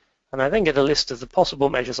 And I then get a list of the possible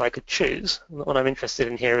measures I could choose. And what I'm interested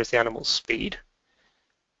in here is the animal's speed.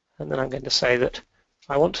 And then I'm going to say that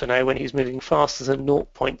I want to know when he's moving faster than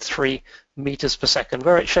 0.3 meters per second.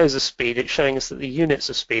 Where it shows the speed, it's showing us that the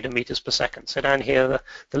units of speed are meters per second. So down here,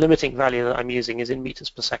 the limiting value that I'm using is in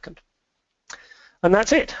meters per second. And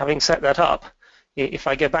that's it. Having set that up, if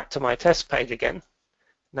I go back to my test page again,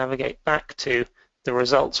 navigate back to the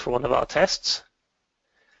results for one of our tests,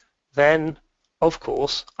 then, of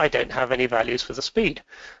course, I don't have any values for the speed.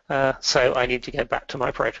 So I need to go back to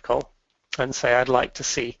my protocol and say I'd like to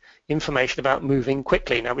see information about moving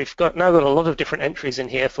quickly. Now we've now got a lot of different entries in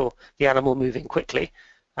here for the animal moving quickly,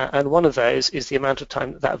 And one of those is the amount of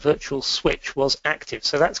time that that virtual switch was active.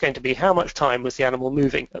 So that's going to be how much time was the animal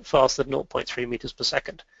moving at faster than 0.3 meters per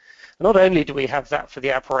second. And not only do we have that for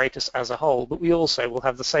the apparatus as a whole, but we also will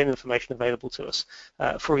have the same information available to us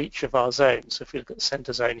for each of our zones. So if we look at the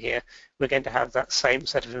center zone here, we're going to have that same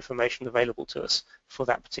set of information available to us for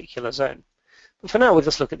that particular zone. But for now, we'll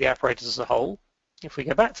just look at the apparatus as a whole. If we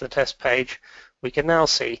go back to the test page, we can now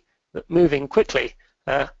see that moving quickly,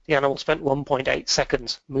 the animal spent 1.8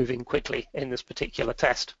 seconds moving quickly in this particular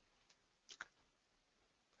test.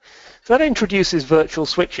 So that introduces virtual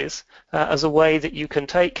switches as a way that you can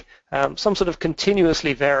take some sort of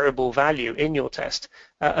continuously variable value in your test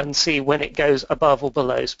and see when it goes above or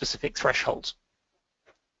below specific thresholds.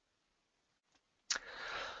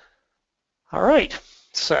 All right,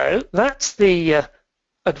 so that's the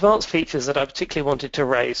advanced features that I particularly wanted to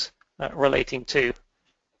raise relating to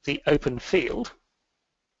the open field.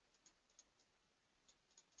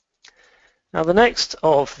 Now the next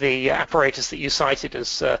of the apparatus that you cited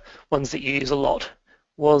as ones that you use a lot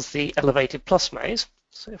was the elevated plus maze.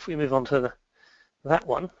 So if we move on to that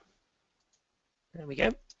one, there we go.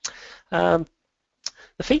 The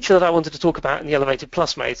feature that I wanted to talk about in the elevated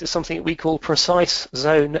plus maze is something that we call precise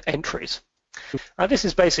zone entries. Now this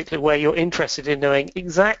is basically where you're interested in knowing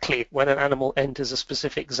exactly when an animal enters a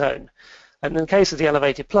specific zone. And in the case of the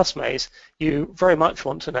elevated plus maze, you very much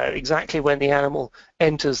want to know exactly when the animal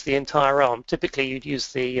enters the entire arm. Typically, you'd use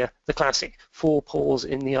the classic 4 paws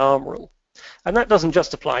in the arm rule. And that doesn't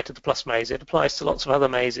just apply to the plus maze. It applies to lots of other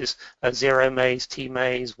mazes, zero maze, T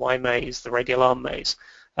maze, Y maze, the radial arm maze.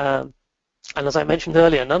 And as I mentioned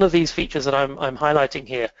earlier, none of these features that I'm highlighting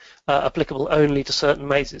here are applicable only to certain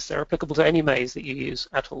mazes. They're applicable to any maze that you use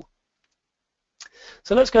at all.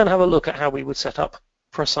 So let's go and have a look at how we would set up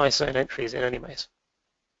precise zone entries in any maze.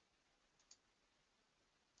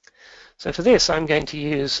 So for this, I'm going to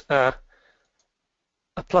use a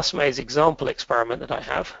plus maze example experiment that I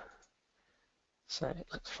have. So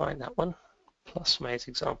let's find that one, plus maze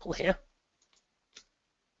example here.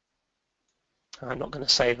 I'm not going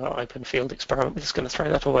to save our open field experiment, we're just going to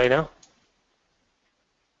throw that away now.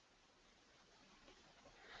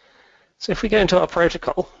 So if we go into our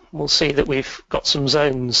protocol, we'll see that we've got some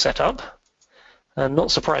zones set up. And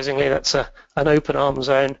not surprisingly, that's an open arm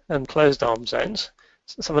zone and closed arm zones.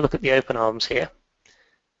 So let's have a look at the open arms here.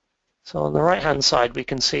 So on the right-hand side, we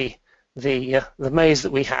can see the maze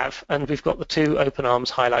that we have, and we've got the 2 open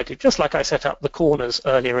arms highlighted, just like I set up the corners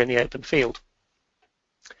earlier in the open field.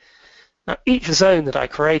 Now, each zone that I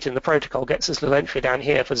create in the protocol gets this little entry down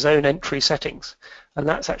here for zone entry settings, and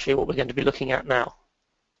that's actually what we're going to be looking at now.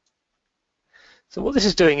 So what this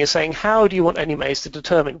is doing is saying, how do you want any maze to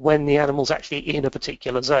determine when the animal's actually in a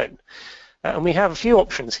particular zone? And we have a few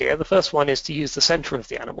options here. The first one is to use the center of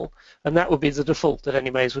the animal, and that would be the default that any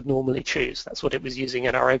maze would normally choose. That's what it was using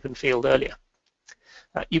in our open field earlier.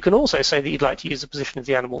 You can also say that you'd like to use the position of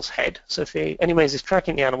the animal's head. So if any maze is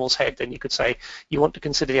tracking the animal's head, then you could say you want to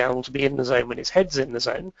consider the animal to be in the zone when its head's in the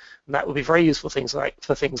zone, and that would be very useful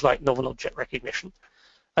for things like novel object recognition.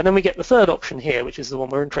 And then we get the third option here, which is the one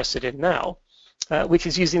we're interested in now, which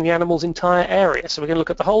is using the animal's entire area. So we're going to look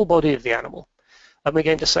at the whole body of the animal, and we're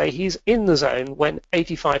going to say he's in the zone when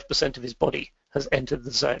 85% of his body has entered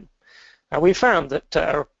the zone. Now we found that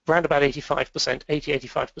around about 85%,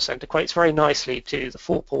 80-85% equates very nicely to the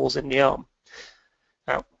 4 paws in the arm.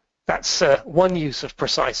 Now that's one use of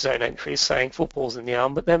precise zone entries, saying 4 paws in the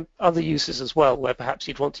arm, but then other uses as well, where perhaps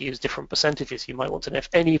you'd want to use different percentages. You might want to know if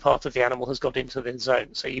any part of the animal has got into the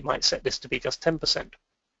zone, so you might set this to be just 10%.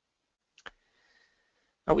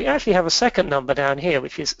 Now we actually have a second number down here,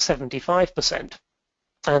 which is 75%,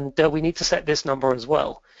 and we need to set this number as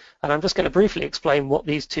well. And I'm just going to briefly explain what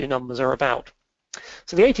these 2 numbers are about.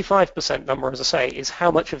 So the 85% number, as I say, is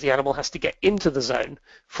how much of the animal has to get into the zone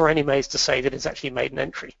for any maze to say that it's actually made an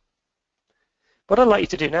entry. What I'd like you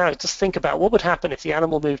to do now is just think about what would happen if the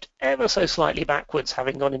animal moved ever so slightly backwards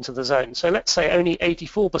having gone into the zone. So let's say only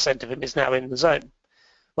 84% of him is now in the zone.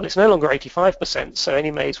 Well, it's no longer 85%, so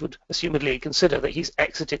any maze would assumedly consider that he's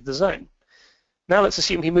exited the zone. Now let's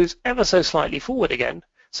assume he moves ever so slightly forward again,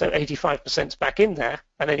 so 85% is back in there,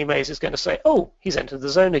 and any maze is going to say, oh, he's entered the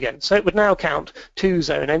zone again. So it would now count 2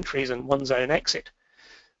 zone entries and 1 zone exit.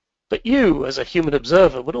 But you, as a human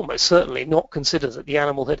observer, would almost certainly not consider that the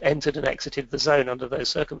animal had entered and exited the zone under those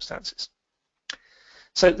circumstances.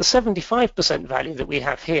 So the 75% value that we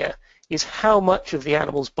have here is how much of the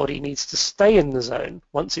animal's body needs to stay in the zone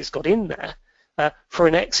once it's got in there for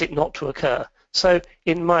an exit not to occur. So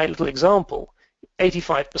in my little example,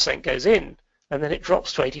 85% goes in, and then it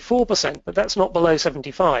drops to 84%, but that's not below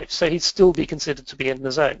 75, so he'd still be considered to be in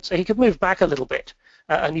the zone. So he could move back a little bit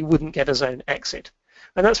and you wouldn't get a zone exit.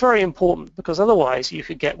 And that's very important because otherwise you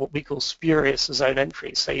could get what we call spurious zone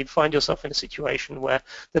entries. So you'd find yourself in a situation where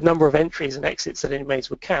the number of entries and exits that any maze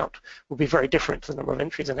would count would be very different to the number of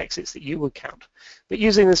entries and exits that you would count. But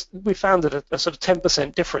using this, we found that a sort of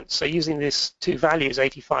 10% difference, so using these two values,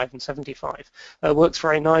 85 and 75, works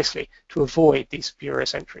very nicely to avoid these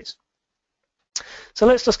spurious entries. So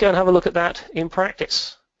let's just go and have a look at that in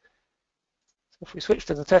practice. So if we switch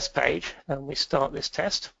to the test page and we start this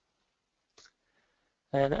test,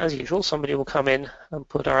 and as usual, somebody will come in and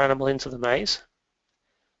put our animal into the maze.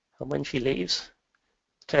 And when she leaves,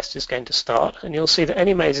 the test is going to start. And you'll see that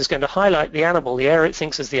any maze is going to highlight the animal, the area it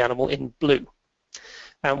thinks is the animal, in blue.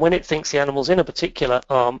 And when it thinks the animal's in a particular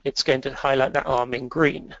arm, it's going to highlight that arm in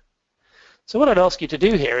green. So what I'd ask you to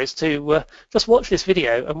do here is to just watch this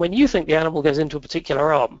video. And when you think the animal goes into a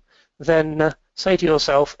particular arm, then say to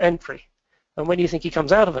yourself, entry. And when you think he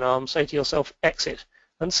comes out of an arm, say to yourself, exit.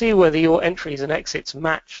 And see whether your entries and exits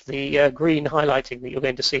match the green highlighting that you're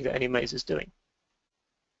going to see that any maze is doing.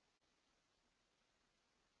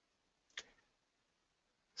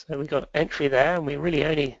 So we got entry there, and we really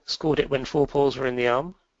only scored it when 4 paws were in the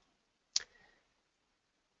arm.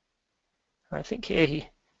 I think here he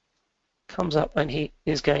comes up and he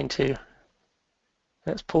is going to,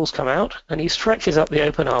 let's paws come out, and he stretches up the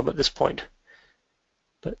open arm at this point.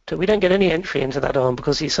 But we don't get any entry into that arm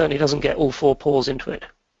because he certainly doesn't get all 4 paws into it.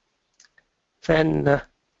 Then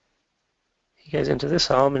he goes into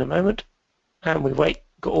this arm in a moment, and we wait,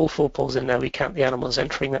 got all 4 paws in there, we count the animals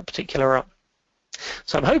entering that particular arm.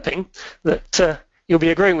 So I'm hoping that you'll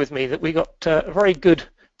be agreeing with me that we got very good,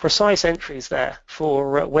 precise entries there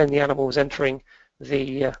for when the animal was entering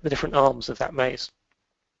the different arms of that maze.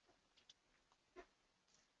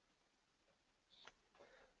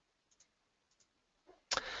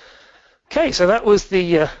 Okay, so that was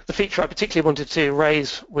the feature I particularly wanted to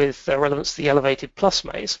raise with relevance to the elevated plus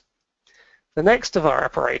maze. The next of our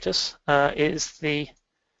apparatus is the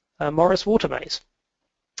Morris water maze.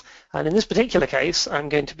 And in this particular case, I'm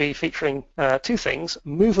going to be featuring 2 things,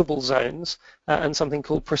 movable zones and something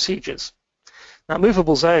called procedures. Now,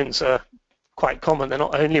 movable zones are quite common. They're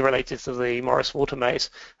not only related to the Morris water maze.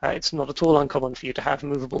 It's not at all uncommon for you to have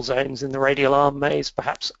movable zones in the radial arm maze,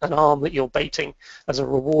 perhaps an arm that you're baiting as a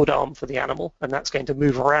reward arm for the animal, and that's going to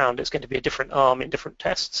move around. It's going to be a different arm in different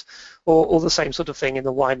tests, or the same sort of thing in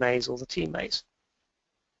the Y maze or the T maze.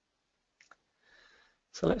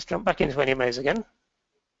 So let's jump back into any maze again.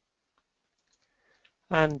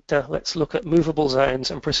 And let's look at movable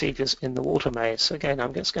zones and procedures in the water maze. So again,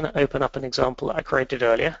 I'm just going to open up an example that I created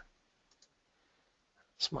earlier.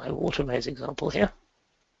 It's my water maze example here.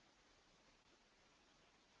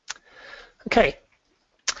 Okay,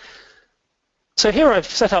 so here I've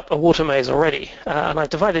set up a water maze already, and I've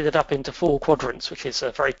divided it up into 4 quadrants, which is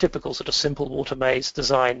a very typical sort of simple water maze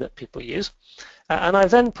design that people use. And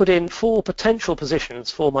I've then put in 4 potential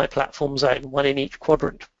positions for my platform zone, 1 in each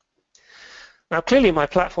quadrant. Now clearly my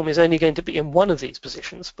platform is only going to be in one of these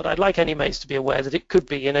positions, but I'd like any maze to be aware that it could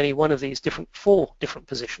be in any one of these 4 different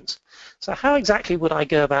positions. So how exactly would I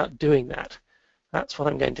go about doing that? That's what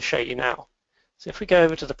I'm going to show you now. So if we go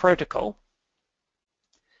over to the protocol,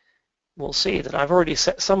 we'll see that I've already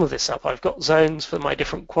set some of this up. I've got zones for my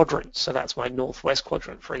different quadrants, so that's my northwest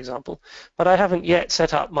quadrant, for example, but I haven't yet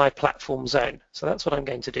set up my platform zone. So that's what I'm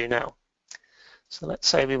going to do now. So let's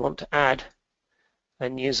say we want to add a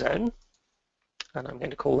new zone, and I'm going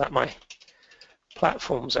to call that my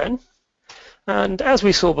platform zone. And as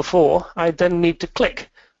we saw before, I then need to click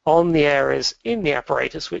on the areas in the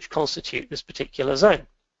apparatus which constitute this particular zone.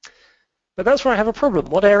 But that's where I have a problem.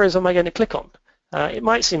 What areas am I going to click on? It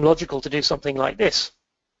might seem logical to do something like this.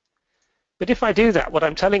 But if I do that, what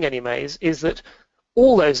I'm telling any maze is that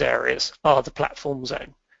all those areas are the platform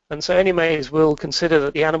zone. And so any maze will consider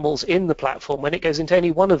that the animal's in the platform when it goes into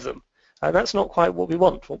any one of them. And that's not quite what we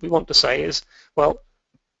want. What we want to say is, well,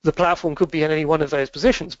 the platform could be in any one of those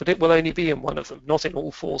positions, but it will only be in one of them, not in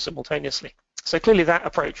all 4 simultaneously. So clearly that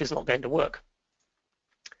approach is not going to work.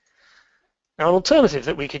 Now an alternative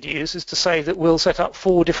that we could use is to say that we'll set up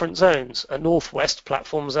 4 different zones, a northwest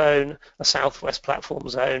platform zone, a southwest platform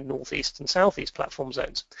zone, northeast and southeast platform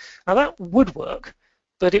zones. Now that would work,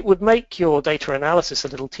 but it would make your data analysis a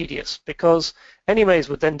little tedious because any maze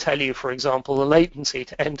would then tell you, for example, the latency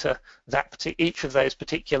to enter each of those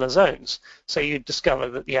particular zones. So you'd discover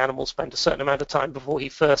that the animal spent a certain amount of time before he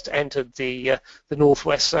first entered the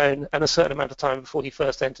northwest zone and a certain amount of time before he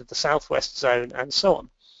first entered the southwest zone and so on.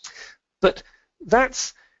 But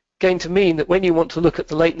that's going to mean that when you want to look at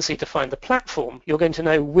the latency to find the platform, you're going to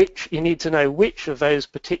know you need to know which of those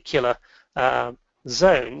particular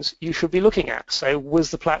zones you should be looking at. So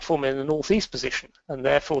was the platform in the northeast position, and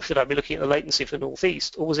therefore should I be looking at the latency for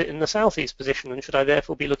northeast, or was it in the southeast position, and should I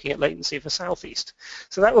therefore be looking at latency for southeast?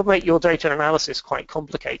 So that would make your data analysis quite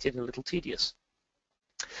complicated and a little tedious.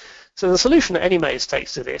 So the solution that AnyMaze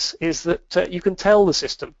takes to this is that you can tell the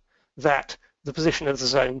system that the position of the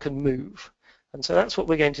zone can move. And so that's what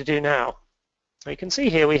we're going to do now. You can see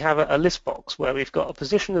here we have a list box where we've got a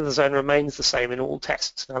position of the zone remains the same in all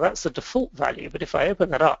tests. Now that's the default value, but if I open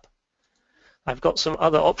that up, I've got some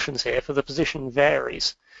other options here for the position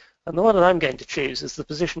varies. And the one that I'm going to choose is the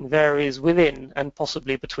position varies within and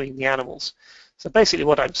possibly between the animals. So basically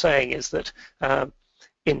what I'm saying is that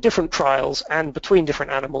in different trials and between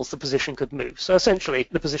different animals, the position could move. So essentially,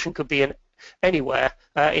 the position could be anywhere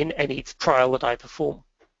in any trial that I perform.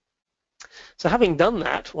 So having done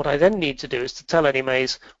that, what I then need to do is to tell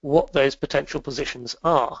AnyMaze what those potential positions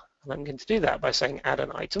are. And I'm going to do that by saying add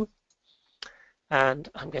an item. And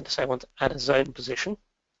I'm going to say I want to add a zone position.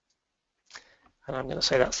 And I'm going to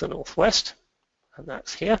say that's the northwest, and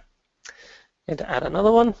that's here. I'm going to add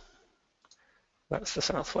another one. That's the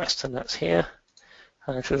southwest, and that's here.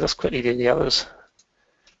 And I should just quickly do the others.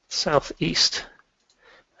 Southeast,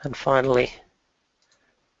 and finally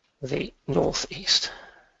the northeast.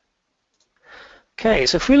 Okay,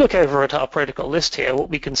 so if we look over at our protocol list here, what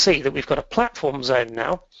we can see that we've got a platform zone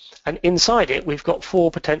now, and inside it we've got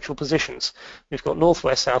 4 potential positions. We've got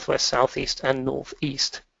northwest, southwest, southeast, and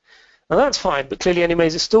northeast. Now that's fine, but clearly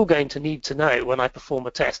AnyMaze is still going to need to know when I perform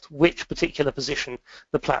a test which particular position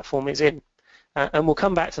the platform is in. And we'll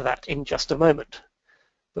come back to that in just a moment.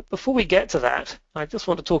 But before we get to that, I just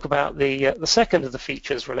want to talk about the second of the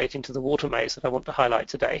features relating to the water maze that I want to highlight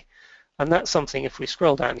today. And that's something, if we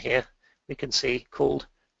scroll down here, we can see called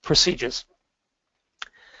procedures.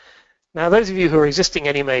 Now those of you who are existing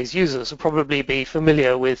AnyMaze users will probably be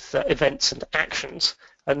familiar with events and actions,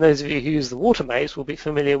 and those of you who use the water maze will be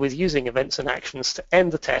familiar with using events and actions to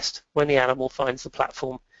end the test when the animal finds the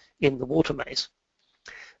platform in the water maze.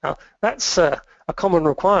 Now that's a common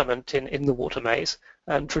requirement in the water maze,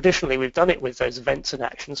 and traditionally we've done it with those events and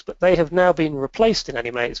actions, but they have now been replaced in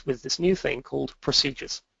AnyMaze with this new thing called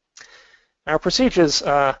procedures. Now procedures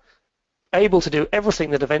are able to do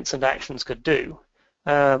everything that events and actions could do.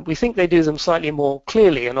 We think they do them slightly more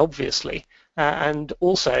clearly and obviously, and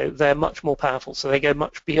also they're much more powerful, so they go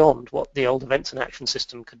much beyond what the old events and action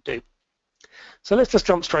system could do. So let's just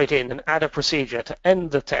jump straight in and add a procedure to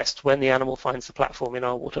end the test when the animal finds the platform in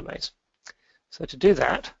our water maze. So to do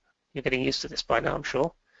that, you're getting used to this by now, I'm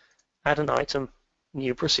sure. Add an item,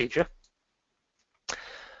 new procedure.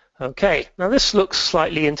 Okay, now this looks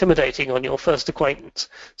slightly intimidating on your first acquaintance.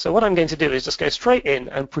 So what I'm going to do is just go straight in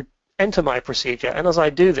and enter my procedure, and as I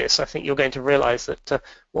do this I think you're going to realize that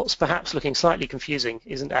what's perhaps looking slightly confusing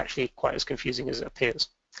isn't actually quite as confusing as it appears.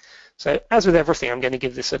 So as with everything, I'm going to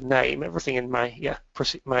give this a name. Everything in my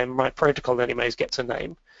protocol AnyMaze gets a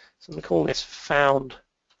name. So I'm going to call this found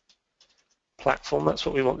platform. That's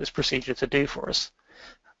what we want this procedure to do for us.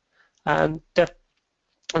 And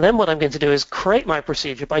then what I'm going to do is create my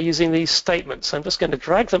procedure by using these statements. I'm just going to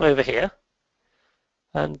drag them over here,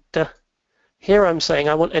 and here I'm saying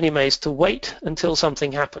I want AnyMaze to wait until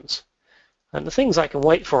something happens. And the things I can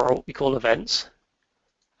wait for are what we call events.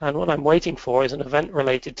 And what I'm waiting for is an event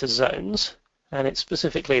related to zones, and it's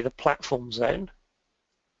specifically the platform zone.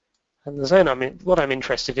 And the zone what I'm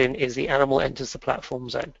interested in is the animal enters the platform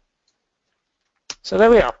zone. So there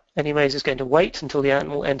we are. AnyMaze is going to wait until the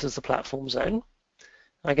animal enters the platform zone.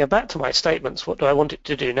 I go back to my statements. What do I want it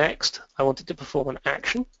to do next? I want it to perform an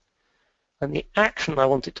action. And the action I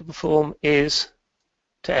want it to perform is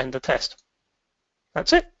to end the test.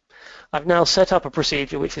 That's it. I've now set up a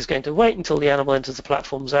procedure which is going to wait until the animal enters the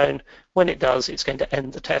platform zone. When it does, it's going to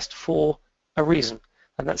end the test for a reason.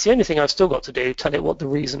 And that's the only thing I've still got to do, tell it what the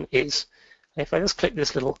reason is. If I just click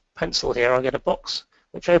this little pencil here, I'll get a box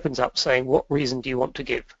which opens up saying what reason do you want to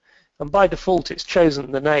give. And by default, it's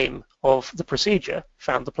chosen the name of the procedure,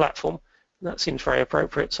 found the platform. And that seems very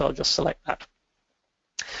appropriate, so I'll just select that.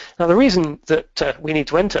 Now the reason that we need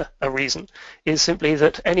to enter a reason is simply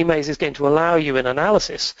that AnyMaze is going to allow you in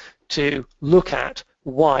analysis to look at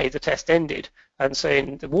why the test ended. And so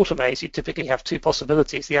in the water maze you typically have 2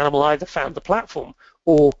 possibilities. The animal either found the platform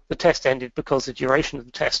or the test ended because the duration of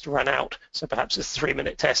the test ran out. So perhaps it's a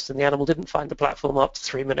 3-minute test and the animal didn't find the platform after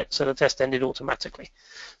 3 minutes, so the test ended automatically.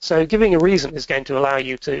 So giving a reason is going to allow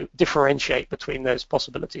you to differentiate between those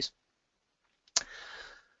possibilities.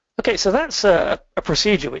 Okay, so that's a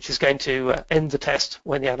procedure which is going to end the test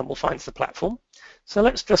when the animal finds the platform. So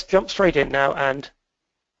let's just jump straight in now and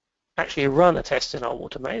actually run a test in our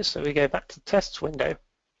water maze. So we go back to the tests window,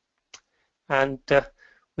 and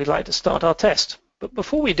we'd like to start our test. But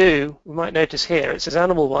before we do, we might notice here it says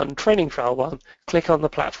Animal 1, Training Trial 1, click on the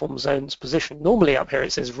platform zone's position. Normally up here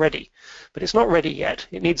it says ready, but it's not ready yet.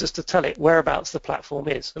 It needs us to tell it whereabouts the platform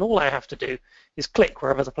is. And all I have to do is click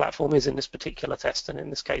wherever the platform is in this particular test, and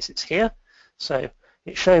in this case it's here. So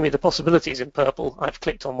it's showing me the possibilities in purple. I've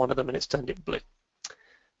clicked on one of them and it's turned it blue.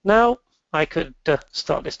 Now I could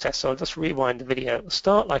start this test, so I'll just rewind the video at the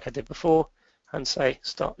start like I did before and say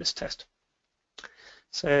start this test.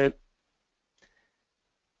 So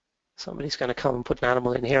somebody's going to come and put an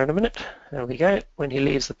animal in here in a minute. There we go. When he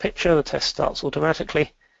leaves the picture, the test starts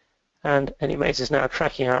automatically, and Anymaze is now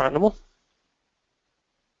tracking our animal.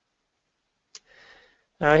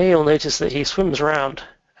 Now here you'll notice that he swims around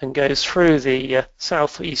and goes through the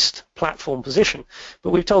southeast platform position, but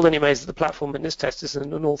we've told Anymaze that the platform in this test is in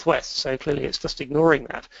the northwest, so clearly it's just ignoring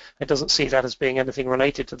that. It doesn't see that as being anything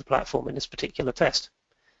related to the platform in this particular test.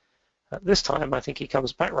 This time I think he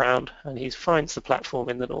comes back round and he finds the platform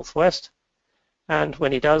in the northwest, and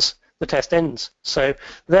when he does, the test ends. So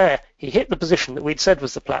there he hit the position that we'd said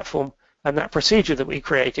was the platform, and that procedure that we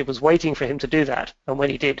created was waiting for him to do that, and when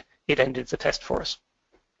he did, it ended the test for us.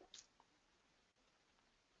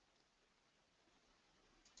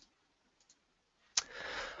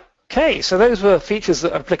 Okay, so those were features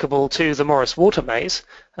that are applicable to the Morris Water Maze,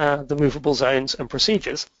 the movable zones and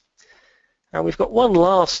procedures. Now we've got one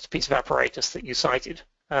last piece of apparatus that you cited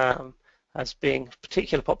as being of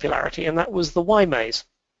particular popularity, and that was the Y maze.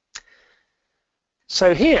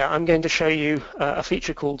 So here I'm going to show you a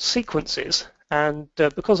feature called sequences, and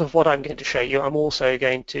because of what I'm going to show you, I'm also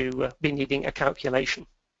going to be needing a calculation.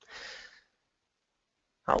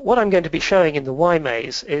 Now, what I'm going to be showing in the Y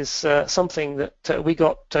maze is something that we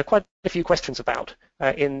got quite a few questions about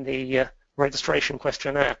in the registration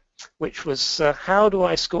questionnaire, which was how do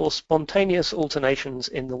I score spontaneous alternations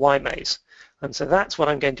in the Y maze? And so that's what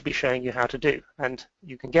I'm going to be showing you how to do. And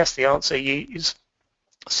you can guess the answer. You use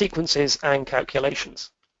sequences and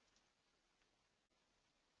calculations.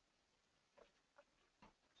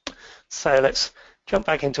 So let's jump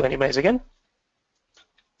back into Anymaze again.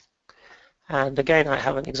 And again, I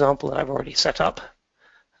have an example that I've already set up,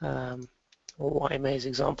 a Y maze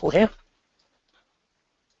example here.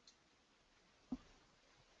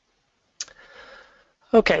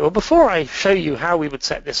 Okay, well, before I show you how we would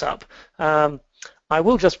set this up, I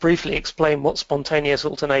will just briefly explain what spontaneous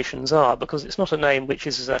alternations are, because it's not a name which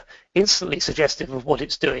is instantly suggestive of what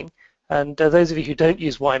it's doing. And those of you who don't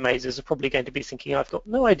use Y mazes are probably going to be thinking, I've got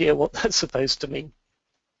no idea what that's supposed to mean.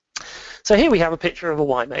 So here we have a picture of a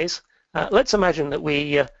Y maze. Let's imagine that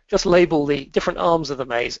we just label the different arms of the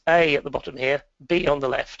maze, A at the bottom here, B on the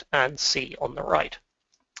left, and C on the right.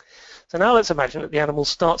 So now let's imagine that the animal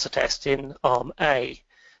starts a test in arm A,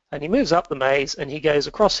 and he moves up the maze and he goes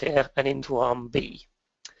across here and into arm B.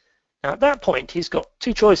 Now at that point he's got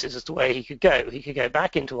two choices as to where he could go. He could go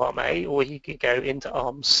back into arm A, or he could go into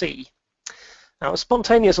arm C. Now a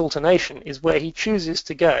spontaneous alternation is where he chooses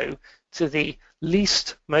to go to the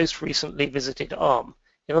least most recently visited arm.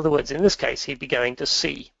 In other words, in this case he'd be going to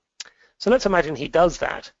C. So let's imagine he does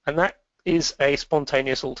that, and that is a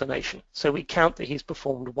spontaneous alternation. So we count that he's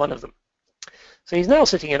performed one of them. So he's now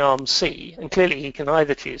sitting in arm C, and clearly he can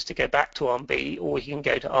either choose to go back to arm B or he can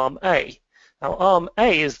go to arm A. Now arm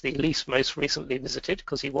A is the least most recently visited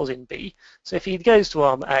because he was in B. So if he goes to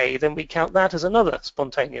arm A, then we count that as another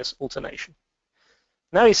spontaneous alternation.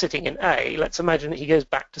 Now he's sitting in A, let's imagine that he goes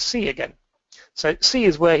back to C again. So C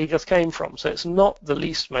is where he just came from, so it's not the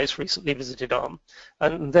least most recently visited arm,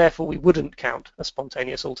 and therefore we wouldn't count a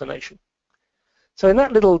spontaneous alternation. So in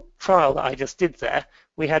that little trial that I just did there,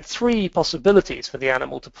 we had three possibilities for the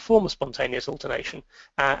animal to perform a spontaneous alternation,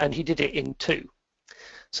 and he did it in two.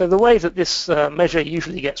 So the way that this measure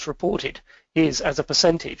usually gets reported is as a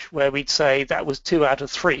percentage, where we'd say that was 2 out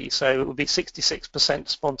of 3, so it would be 66%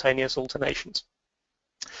 spontaneous alternations.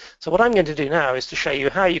 So what I'm going to do now is to show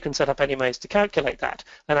you how you can set up Anymaze to calculate that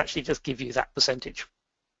and actually just give you that percentage.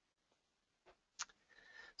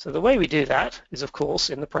 So the way we do that is, of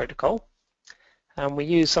course, in the protocol, and we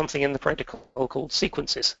use something in the protocol called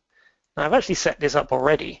sequences. Now I've actually set this up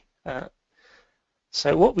already.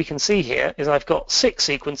 So what we can see here is I've got 6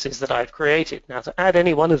 sequences that I've created. Now to add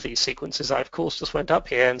any one of these sequences, I of course just went up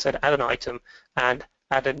here and said add an item and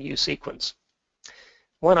add a new sequence.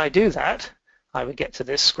 When I do that, I would get to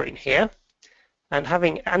this screen here, and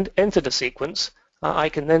having entered a sequence, I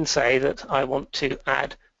can then say that I want to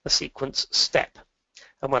add a sequence step.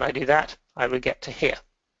 And when I do that, I would get to here.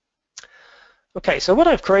 Okay, so what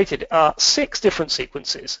I've created are 6 different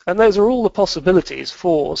sequences, and those are all the possibilities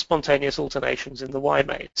for spontaneous alternations in the Y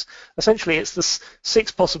maze. Essentially, it's the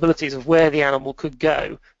 6 possibilities of where the animal could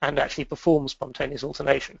go and actually perform spontaneous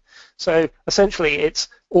alternation. So essentially, it's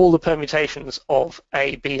all the permutations of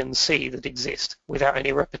A, B, and C that exist without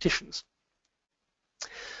any repetitions.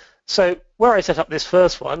 So where I set up this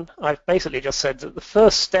first one, I've basically just said that the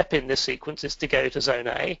first step in this sequence is to go to zone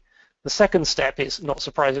A. The second step is, not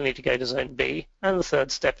surprisingly, to go to zone B, and the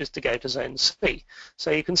third step is to go to zone C. So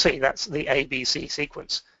you can see that's the ABC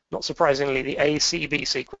sequence. Not surprisingly, the ACB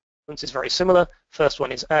sequence is very similar. First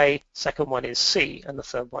one is A, second one is C, and the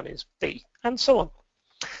third one is B, and so on.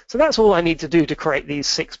 So that's all I need to do to create these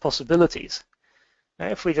 6 possibilities. Now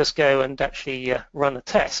if we just go and actually run a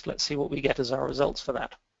test, let's see what we get as our results for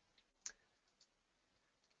that.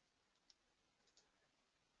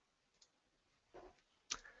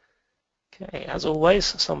 Okay, as always,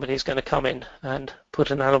 somebody's going to come in and put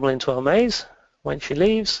an animal into our maze. When she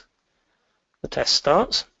leaves, the test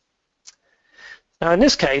starts. Now in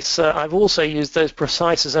this case, I've also used those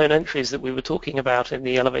precise zone entries that we were talking about in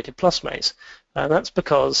the Elevated Plus maze. And that's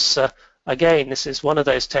because, again, this is one of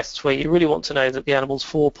those tests where you really want to know that the animal's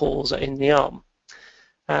forepaws are in the arm.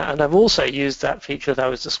 And I've also used that feature that I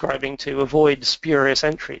was describing to avoid spurious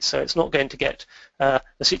entries. So it's not going to get a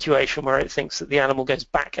situation where it thinks that the animal goes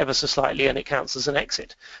back ever so slightly and it counts as an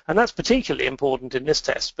exit. And that's particularly important in this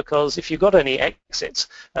test because if you got any exits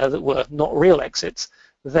that were not real exits,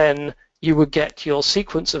 then you would get your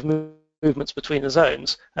sequence of movements between the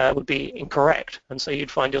zones would be incorrect. And so you'd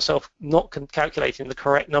find yourself not calculating the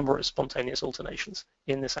correct number of spontaneous alternations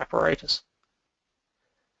in this apparatus.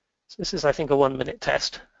 So this is, I think, a 1-minute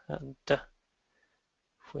test, and if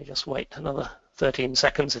we just wait another 13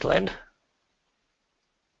 seconds, it'll end.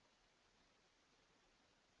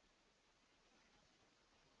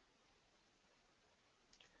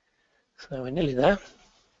 So we're nearly there.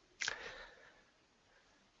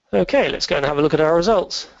 Okay, let's go and have a look at our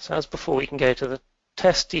results. So as before, we can go to the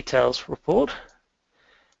test details report.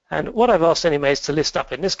 And what I've asked AnyMaze to list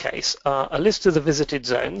up in this case are a list of the visited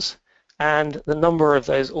zones and the number of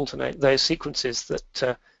those sequences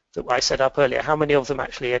that I set up earlier, how many of them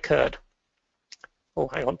actually occurred. Oh,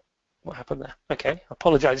 hang on, what happened there? Okay, I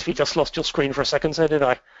apologize if you just lost your screen for a second, so did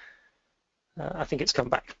I. I think it's come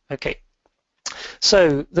back. Okay,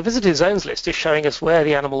 so the visited zones list is showing us where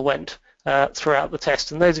the animal went throughout the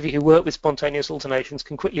test, and those of you who work with spontaneous alternations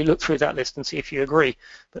can quickly look through that list and see if you agree.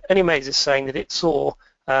 But AnyMaze is saying that it saw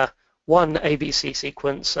one ABC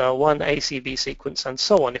sequence, one ACB sequence, and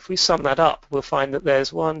so on. If we sum that up, we'll find that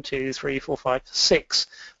there's 1, 2, 3, 4, 5, 6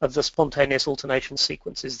 of the spontaneous alternation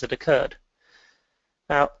sequences that occurred.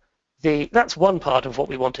 Now, that's one part of what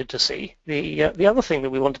we wanted to see. The other thing that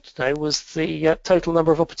we wanted to know was the total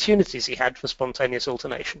number of opportunities he had for spontaneous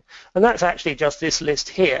alternation. And that's actually just this list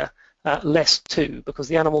here, less 2, because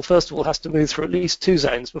the animal first of all has to move through at least 2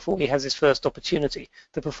 zones before he has his first opportunity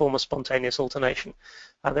to perform a spontaneous alternation.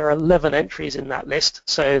 There are 11 entries in that list,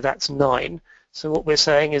 so that's 9. So what we're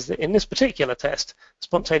saying is that in this particular test,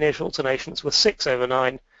 spontaneous alternations were 6 over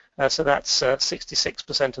 9, so that's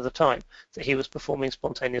 66% of the time that he was performing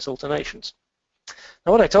spontaneous alternations.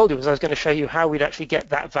 Now what I told you was I was going to show you how we'd actually get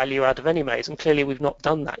that value out of AnyMaze, and clearly we've not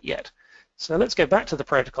done that yet. So let's go back to the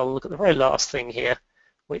protocol and look at the very last thing here,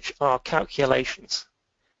 which are calculations.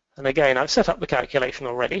 And again, I've set up the calculation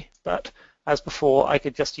already, but as before, I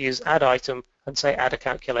could just use add item and say add a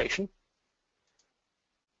calculation.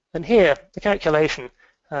 And here, the calculation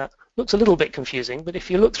looks a little bit confusing, but if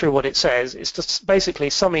you look through what it says, it's just basically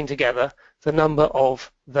summing together the number of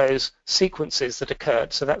those sequences that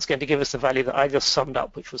occurred. So that's going to give us the value that I just summed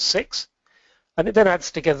up, which was 6. And it then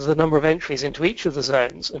adds together the number of entries into each of the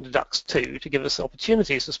zones and deducts 2 to give us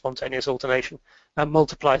opportunities for spontaneous alternation and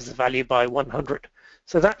multiplies the value by 100.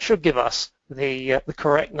 So that should give us the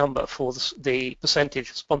correct number for the percentage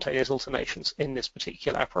of spontaneous alternations in this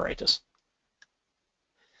particular apparatus.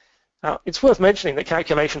 Now, it's worth mentioning that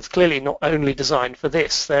calculations are clearly not only designed for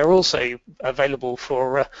this, they're also available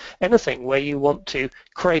for anything where you want to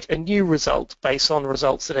create a new result based on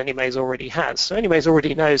results that AnyMaze already has. So AnyMaze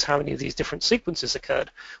already knows how many of these different sequences occurred.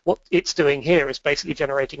 What it's doing here is basically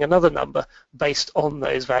generating another number based on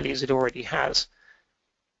those values it already has.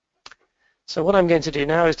 So what I'm going to do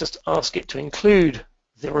now is just ask it to include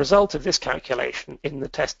the result of this calculation in the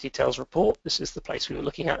test details report. This is the place we were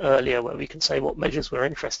looking at earlier where we can say what measures we're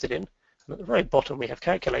interested in. And at the very bottom we have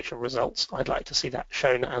calculation results. I'd like to see that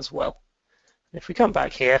shown as well. And if we come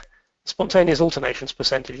back here, Spontaneous alternations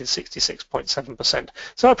percentage is 66.7%.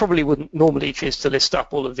 So I probably wouldn't normally choose to list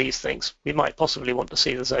up all of these things. We might possibly want to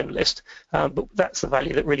see the zone list, but that's the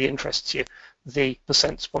value that really interests you, the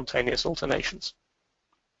percent spontaneous alternations.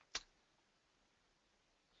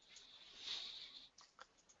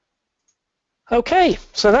 Okay,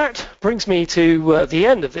 so that brings me to the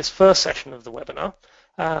end of this first session of the webinar.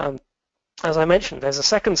 As I mentioned, there's a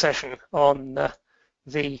second session on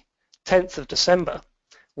the 10th of December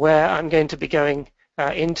where I'm going to be going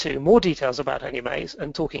into more details about AnyMaze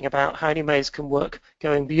and talking about how AnyMaze can work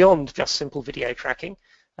going beyond just simple video tracking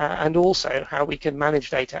and also how we can manage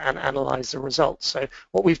data and analyze the results. So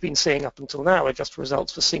what we've been seeing up until now are just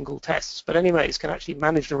results for single tests, but AnyMaze can actually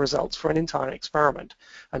manage the results for an entire experiment,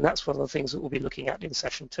 and that's one of the things that we'll be looking at in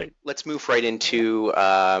session 2. Let's move right into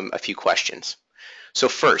a few questions. So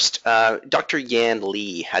first, Dr. Yan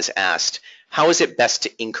Lee has asked, how is it best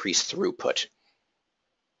to increase throughput?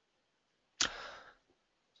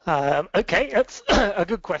 Okay, that's a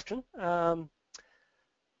good question.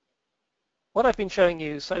 What I've been showing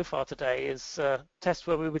you so far today is tests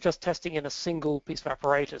where we were just testing in a single piece of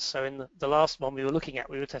apparatus. So in the last one we were looking at,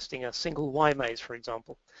 we were testing a single Y maze, for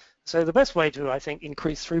example. So the best way to, I think,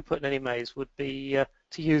 increase throughput in any maze would be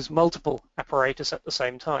to use multiple apparatus at the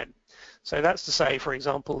same time. So that's to say, for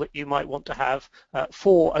example, that you might want to have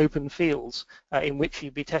 4 open fields in which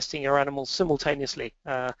you'd be testing your animals simultaneously.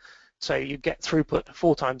 So you get throughput,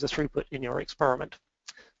 4 times the throughput in your experiment.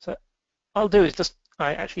 So I'll do is just,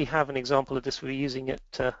 I actually have an example of this we're using at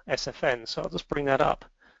SFN, so I'll just bring that up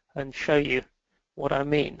and show you what I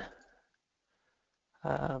mean.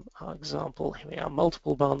 Our example, here we are,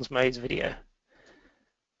 multiple Barnes maze video.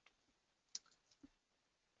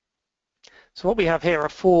 So what we have here are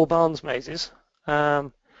 4 Barnes mazes,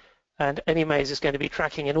 and AnyMaze is going to be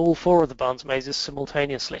tracking in all 4 of the Barnes mazes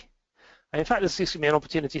simultaneously. And in fact, this gives me an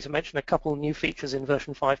opportunity to mention a couple new features in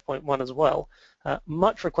version 5.1 as well.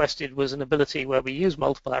 Much requested was an ability where we use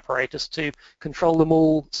multiple apparatus to control them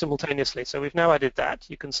all simultaneously. So we've now added that.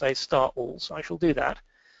 You can say start all, so I shall do that.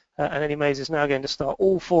 And AnyMaze is now going to start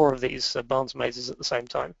all 4 of these Barnes mazes at the same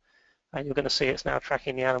time. And you're going to see it's now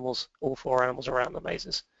tracking the animals, all 4 animals around the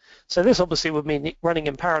mazes. So this obviously would mean running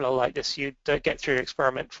in parallel like this, you'd get through your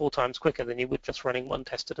experiment 4 times quicker than you would just running one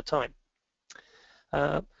test at a time.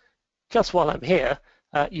 Just while I'm here,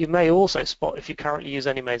 you may also spot, if you currently use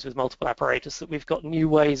AnyMaze with multiple apparatus, that we've got new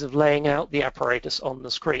ways of laying out the apparatus on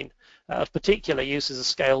the screen. Of particular use is a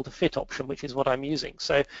scale to fit option, which is what I'm using.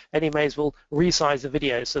 So AnyMaze will resize the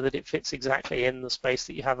video so that it fits exactly in the space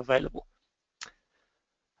that you have available.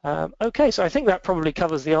 Okay, so I think that probably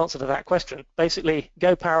covers the answer to that question. Basically,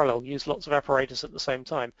 go parallel, use lots of apparatus at the same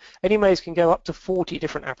time. AnyMaze can go up to 40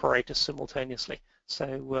 different apparatus simultaneously,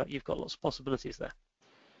 so you've got lots of possibilities there.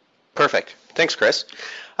 Perfect. Thanks, Chris.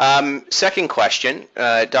 Second question,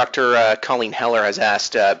 Dr. Colleen Heller has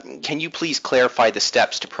asked, can you please clarify the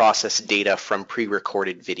steps to process data from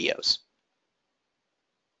pre-recorded videos?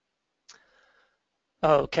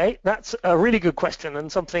 Okay, that's a really good question and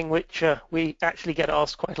something which we actually get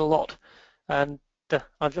asked quite a lot. And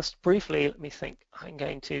I'll just briefly, let me think, I'm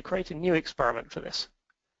going to create a new experiment for this.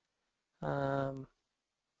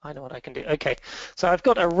 I know what I can do. Okay, so I've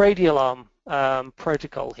got a radial arm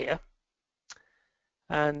protocol here.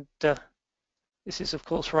 And this is, of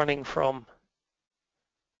course, running from,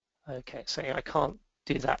 okay, so I can't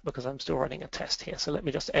do that because I'm still running a test here. So let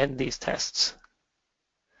me just end these tests.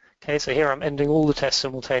 Okay, so here I'm ending all the tests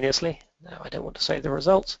simultaneously. Now I don't want to save the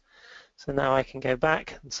results. So now I can go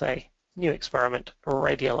back and say, new experiment,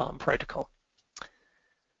 radial arm protocol.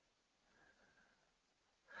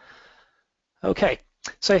 Okay,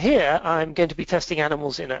 so here I'm going to be testing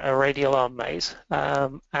animals in a radial arm maze,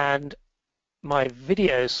 and my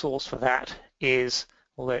video source for that is,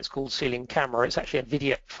 although it's called ceiling camera, it's actually a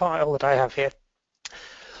video file that I have here.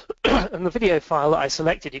 And the video file that I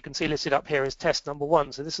selected, you can see listed up here, is test number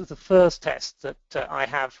 1. So this is the first test that I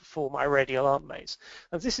have for my radial arm maze.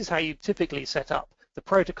 And this is how you typically set up the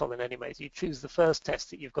protocol in AnyMaze. You choose the first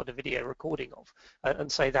test that you've got a video recording of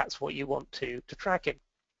and say that's what you want to track in.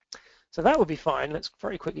 So that would be fine. Let's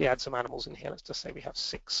very quickly add some animals in here. Let's just say we have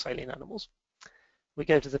 6 saline animals. We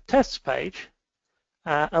go to the tests page,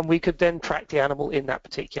 and we could then track the animal in that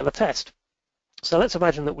particular test. So let's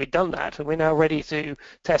imagine that we've done that, and we're now ready to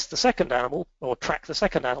test the second animal, or track the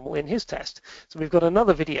second animal in his test. So we've got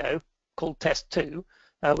another video called test 2,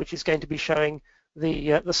 which is going to be showing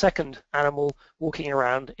the second animal walking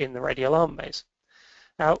around in the radial arm maze.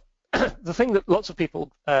 Now, the thing that lots of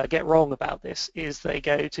people get wrong about this is they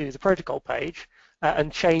go to the protocol page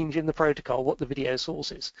and change in the protocol what the video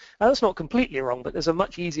source is. Now, that's not completely wrong, but there's a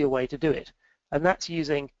much easier way to do it. and that's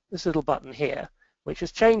using this little button here, which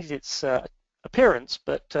has changed its appearance,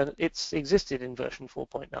 but it's existed in version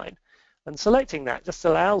 4.9. And selecting that just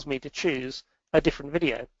allows me to choose a different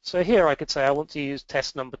video. So here I could say I want to use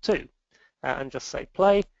test number 2 and just say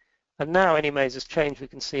play. And now Anymaze has changed. We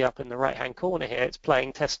can see up in the right-hand corner here, it's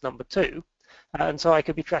playing test number 2. And so I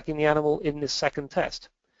could be tracking the animal in this second test.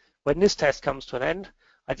 When this test comes to an end,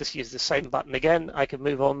 I just use the same button again. I can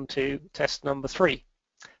move on to test number 3.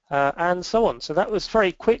 And so on. So that was a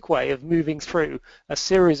very quick way of moving through a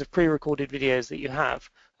series of pre-recorded videos that you have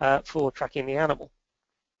for tracking the animal.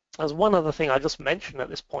 There's one other thing I just mentioned at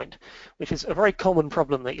this point, which is a very common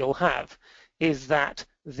problem that you'll have, is that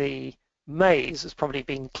the maze has probably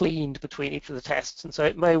been cleaned between each of the tests, and so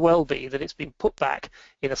it may well be that it's been put back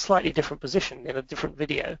in a slightly different position in a different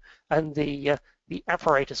video, and the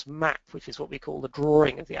apparatus map, which is what we call the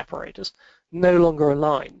drawing of the apparatus, no longer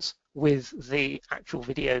aligns with the actual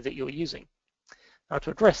video that you're using. Now,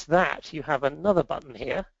 to address that, you have another button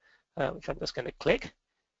here, which I'm just going to click,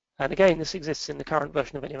 and again this exists in the current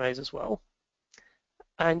version of Anymaze as well,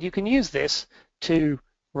 and you can use this to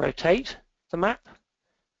rotate the map,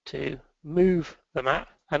 to move the map,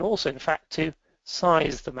 and also in fact to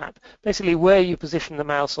size the map. Basically where you position the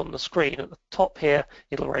mouse on the screen, at the top here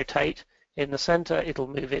it'll rotate, in the center it'll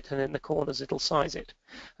move it, and in the corners it'll size it.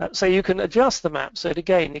 So you can adjust the map so it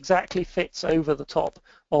again exactly fits over the top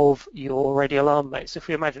of your radial arm maze. If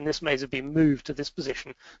we imagine this maze had been moved to this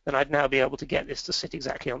position, then I'd now be able to get this to sit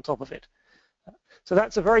exactly on top of it. So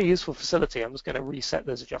that's a very useful facility. I'm just going to reset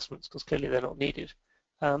those adjustments because clearly they're not needed.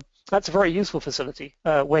 That's a very useful facility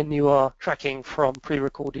when you are tracking from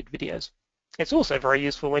pre-recorded videos. It's also very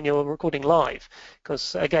useful when you're recording live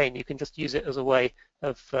because, again, you can just use it as a way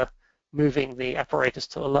of moving the apparatus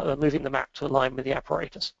to moving the map to align with the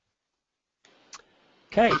apparatus.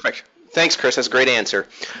 Okay. Perfect. Thanks, Chris. That's a great answer.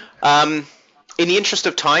 In the interest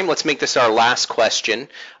of time, let's make this our last question.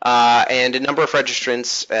 And a number of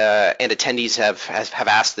registrants and attendees have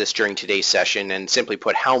asked this during today's session, and simply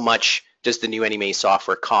put, how much does the new Anymaze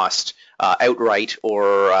software cost outright,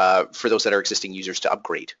 or for those that are existing users to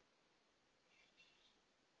upgrade?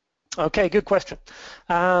 Okay, good question.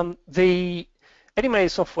 The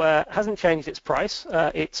Anymaze software hasn't changed its price.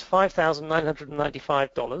 It's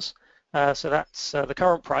 $5,995. So that's the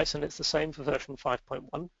current price, and it's the same for version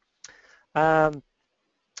 5.1.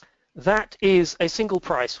 That is a single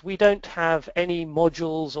price. We don't have any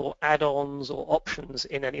modules or add-ons or options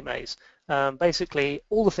in Anymaze. Basically,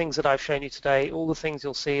 all the things that I've shown you today, all the things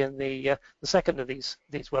you'll see in the second of these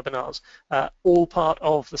webinars, all part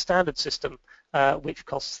of the standard system, which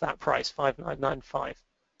costs that price, $5,995.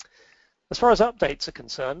 As far as updates are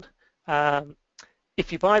concerned,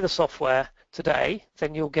 if you buy the software today,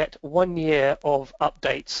 then you'll get 1 year of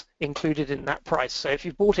updates included in that price. So if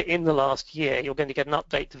you bought it in the last year, you're going to get an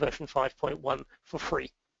update to version 5.1 for free.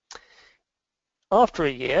 After a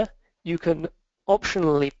year, you can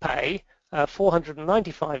optionally pay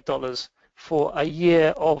 $495 for a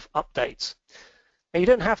year of updates. Now, you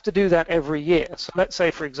don't have to do that every year. So let's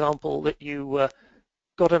say, for example, that you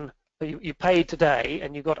you paid today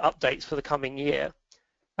and you got updates for the coming year.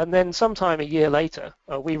 And then sometime a year later,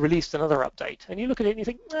 we released another update, and you look at it and you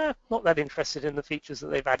think, not that interested in the features that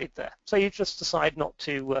they've added there. So you just decide not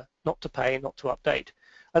to pay, not to update.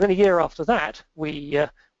 And then a year after that, we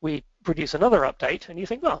produce another update, and you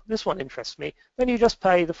think, well, this one interests me. Then you just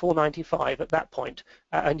pay the $495 at that point,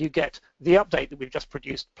 and you get the update that we've just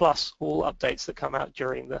produced, plus all updates that come out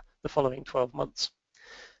during the following 12 months.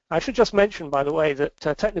 I should just mention, by the way, that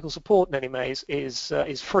technical support in Anymaze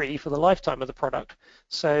is free for the lifetime of the product,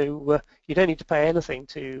 so you don't need to pay anything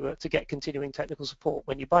to get continuing technical support.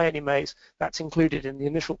 When you buy Anymaze, that's included in the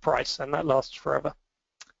initial price, and that lasts forever.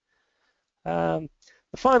 The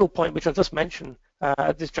final point, which I've just mentioned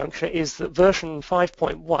at this juncture, is that version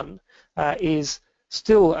 5.1 is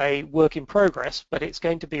still a work in progress, but it's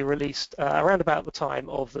going to be released around about the time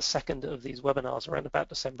of the second of these webinars, around about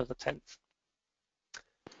December the 10th.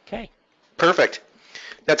 Okay. Perfect.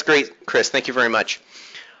 That's great, Chris. Thank you very much.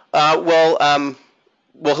 We'll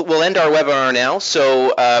end our webinar now.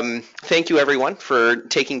 So thank you, everyone, for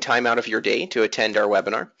taking time out of your day to attend our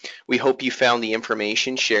webinar. We hope you found the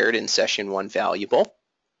information shared in session 1 valuable.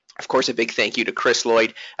 Of course, a big thank you to Chris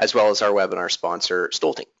Lloyd, as well as our webinar sponsor,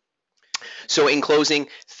 Stolting. So in closing,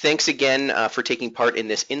 thanks again for taking part in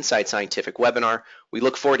this Inside Scientific webinar. We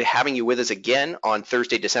look forward to having you with us again on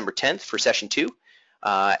Thursday, December 10th for session 2.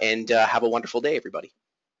 And have a wonderful day, everybody.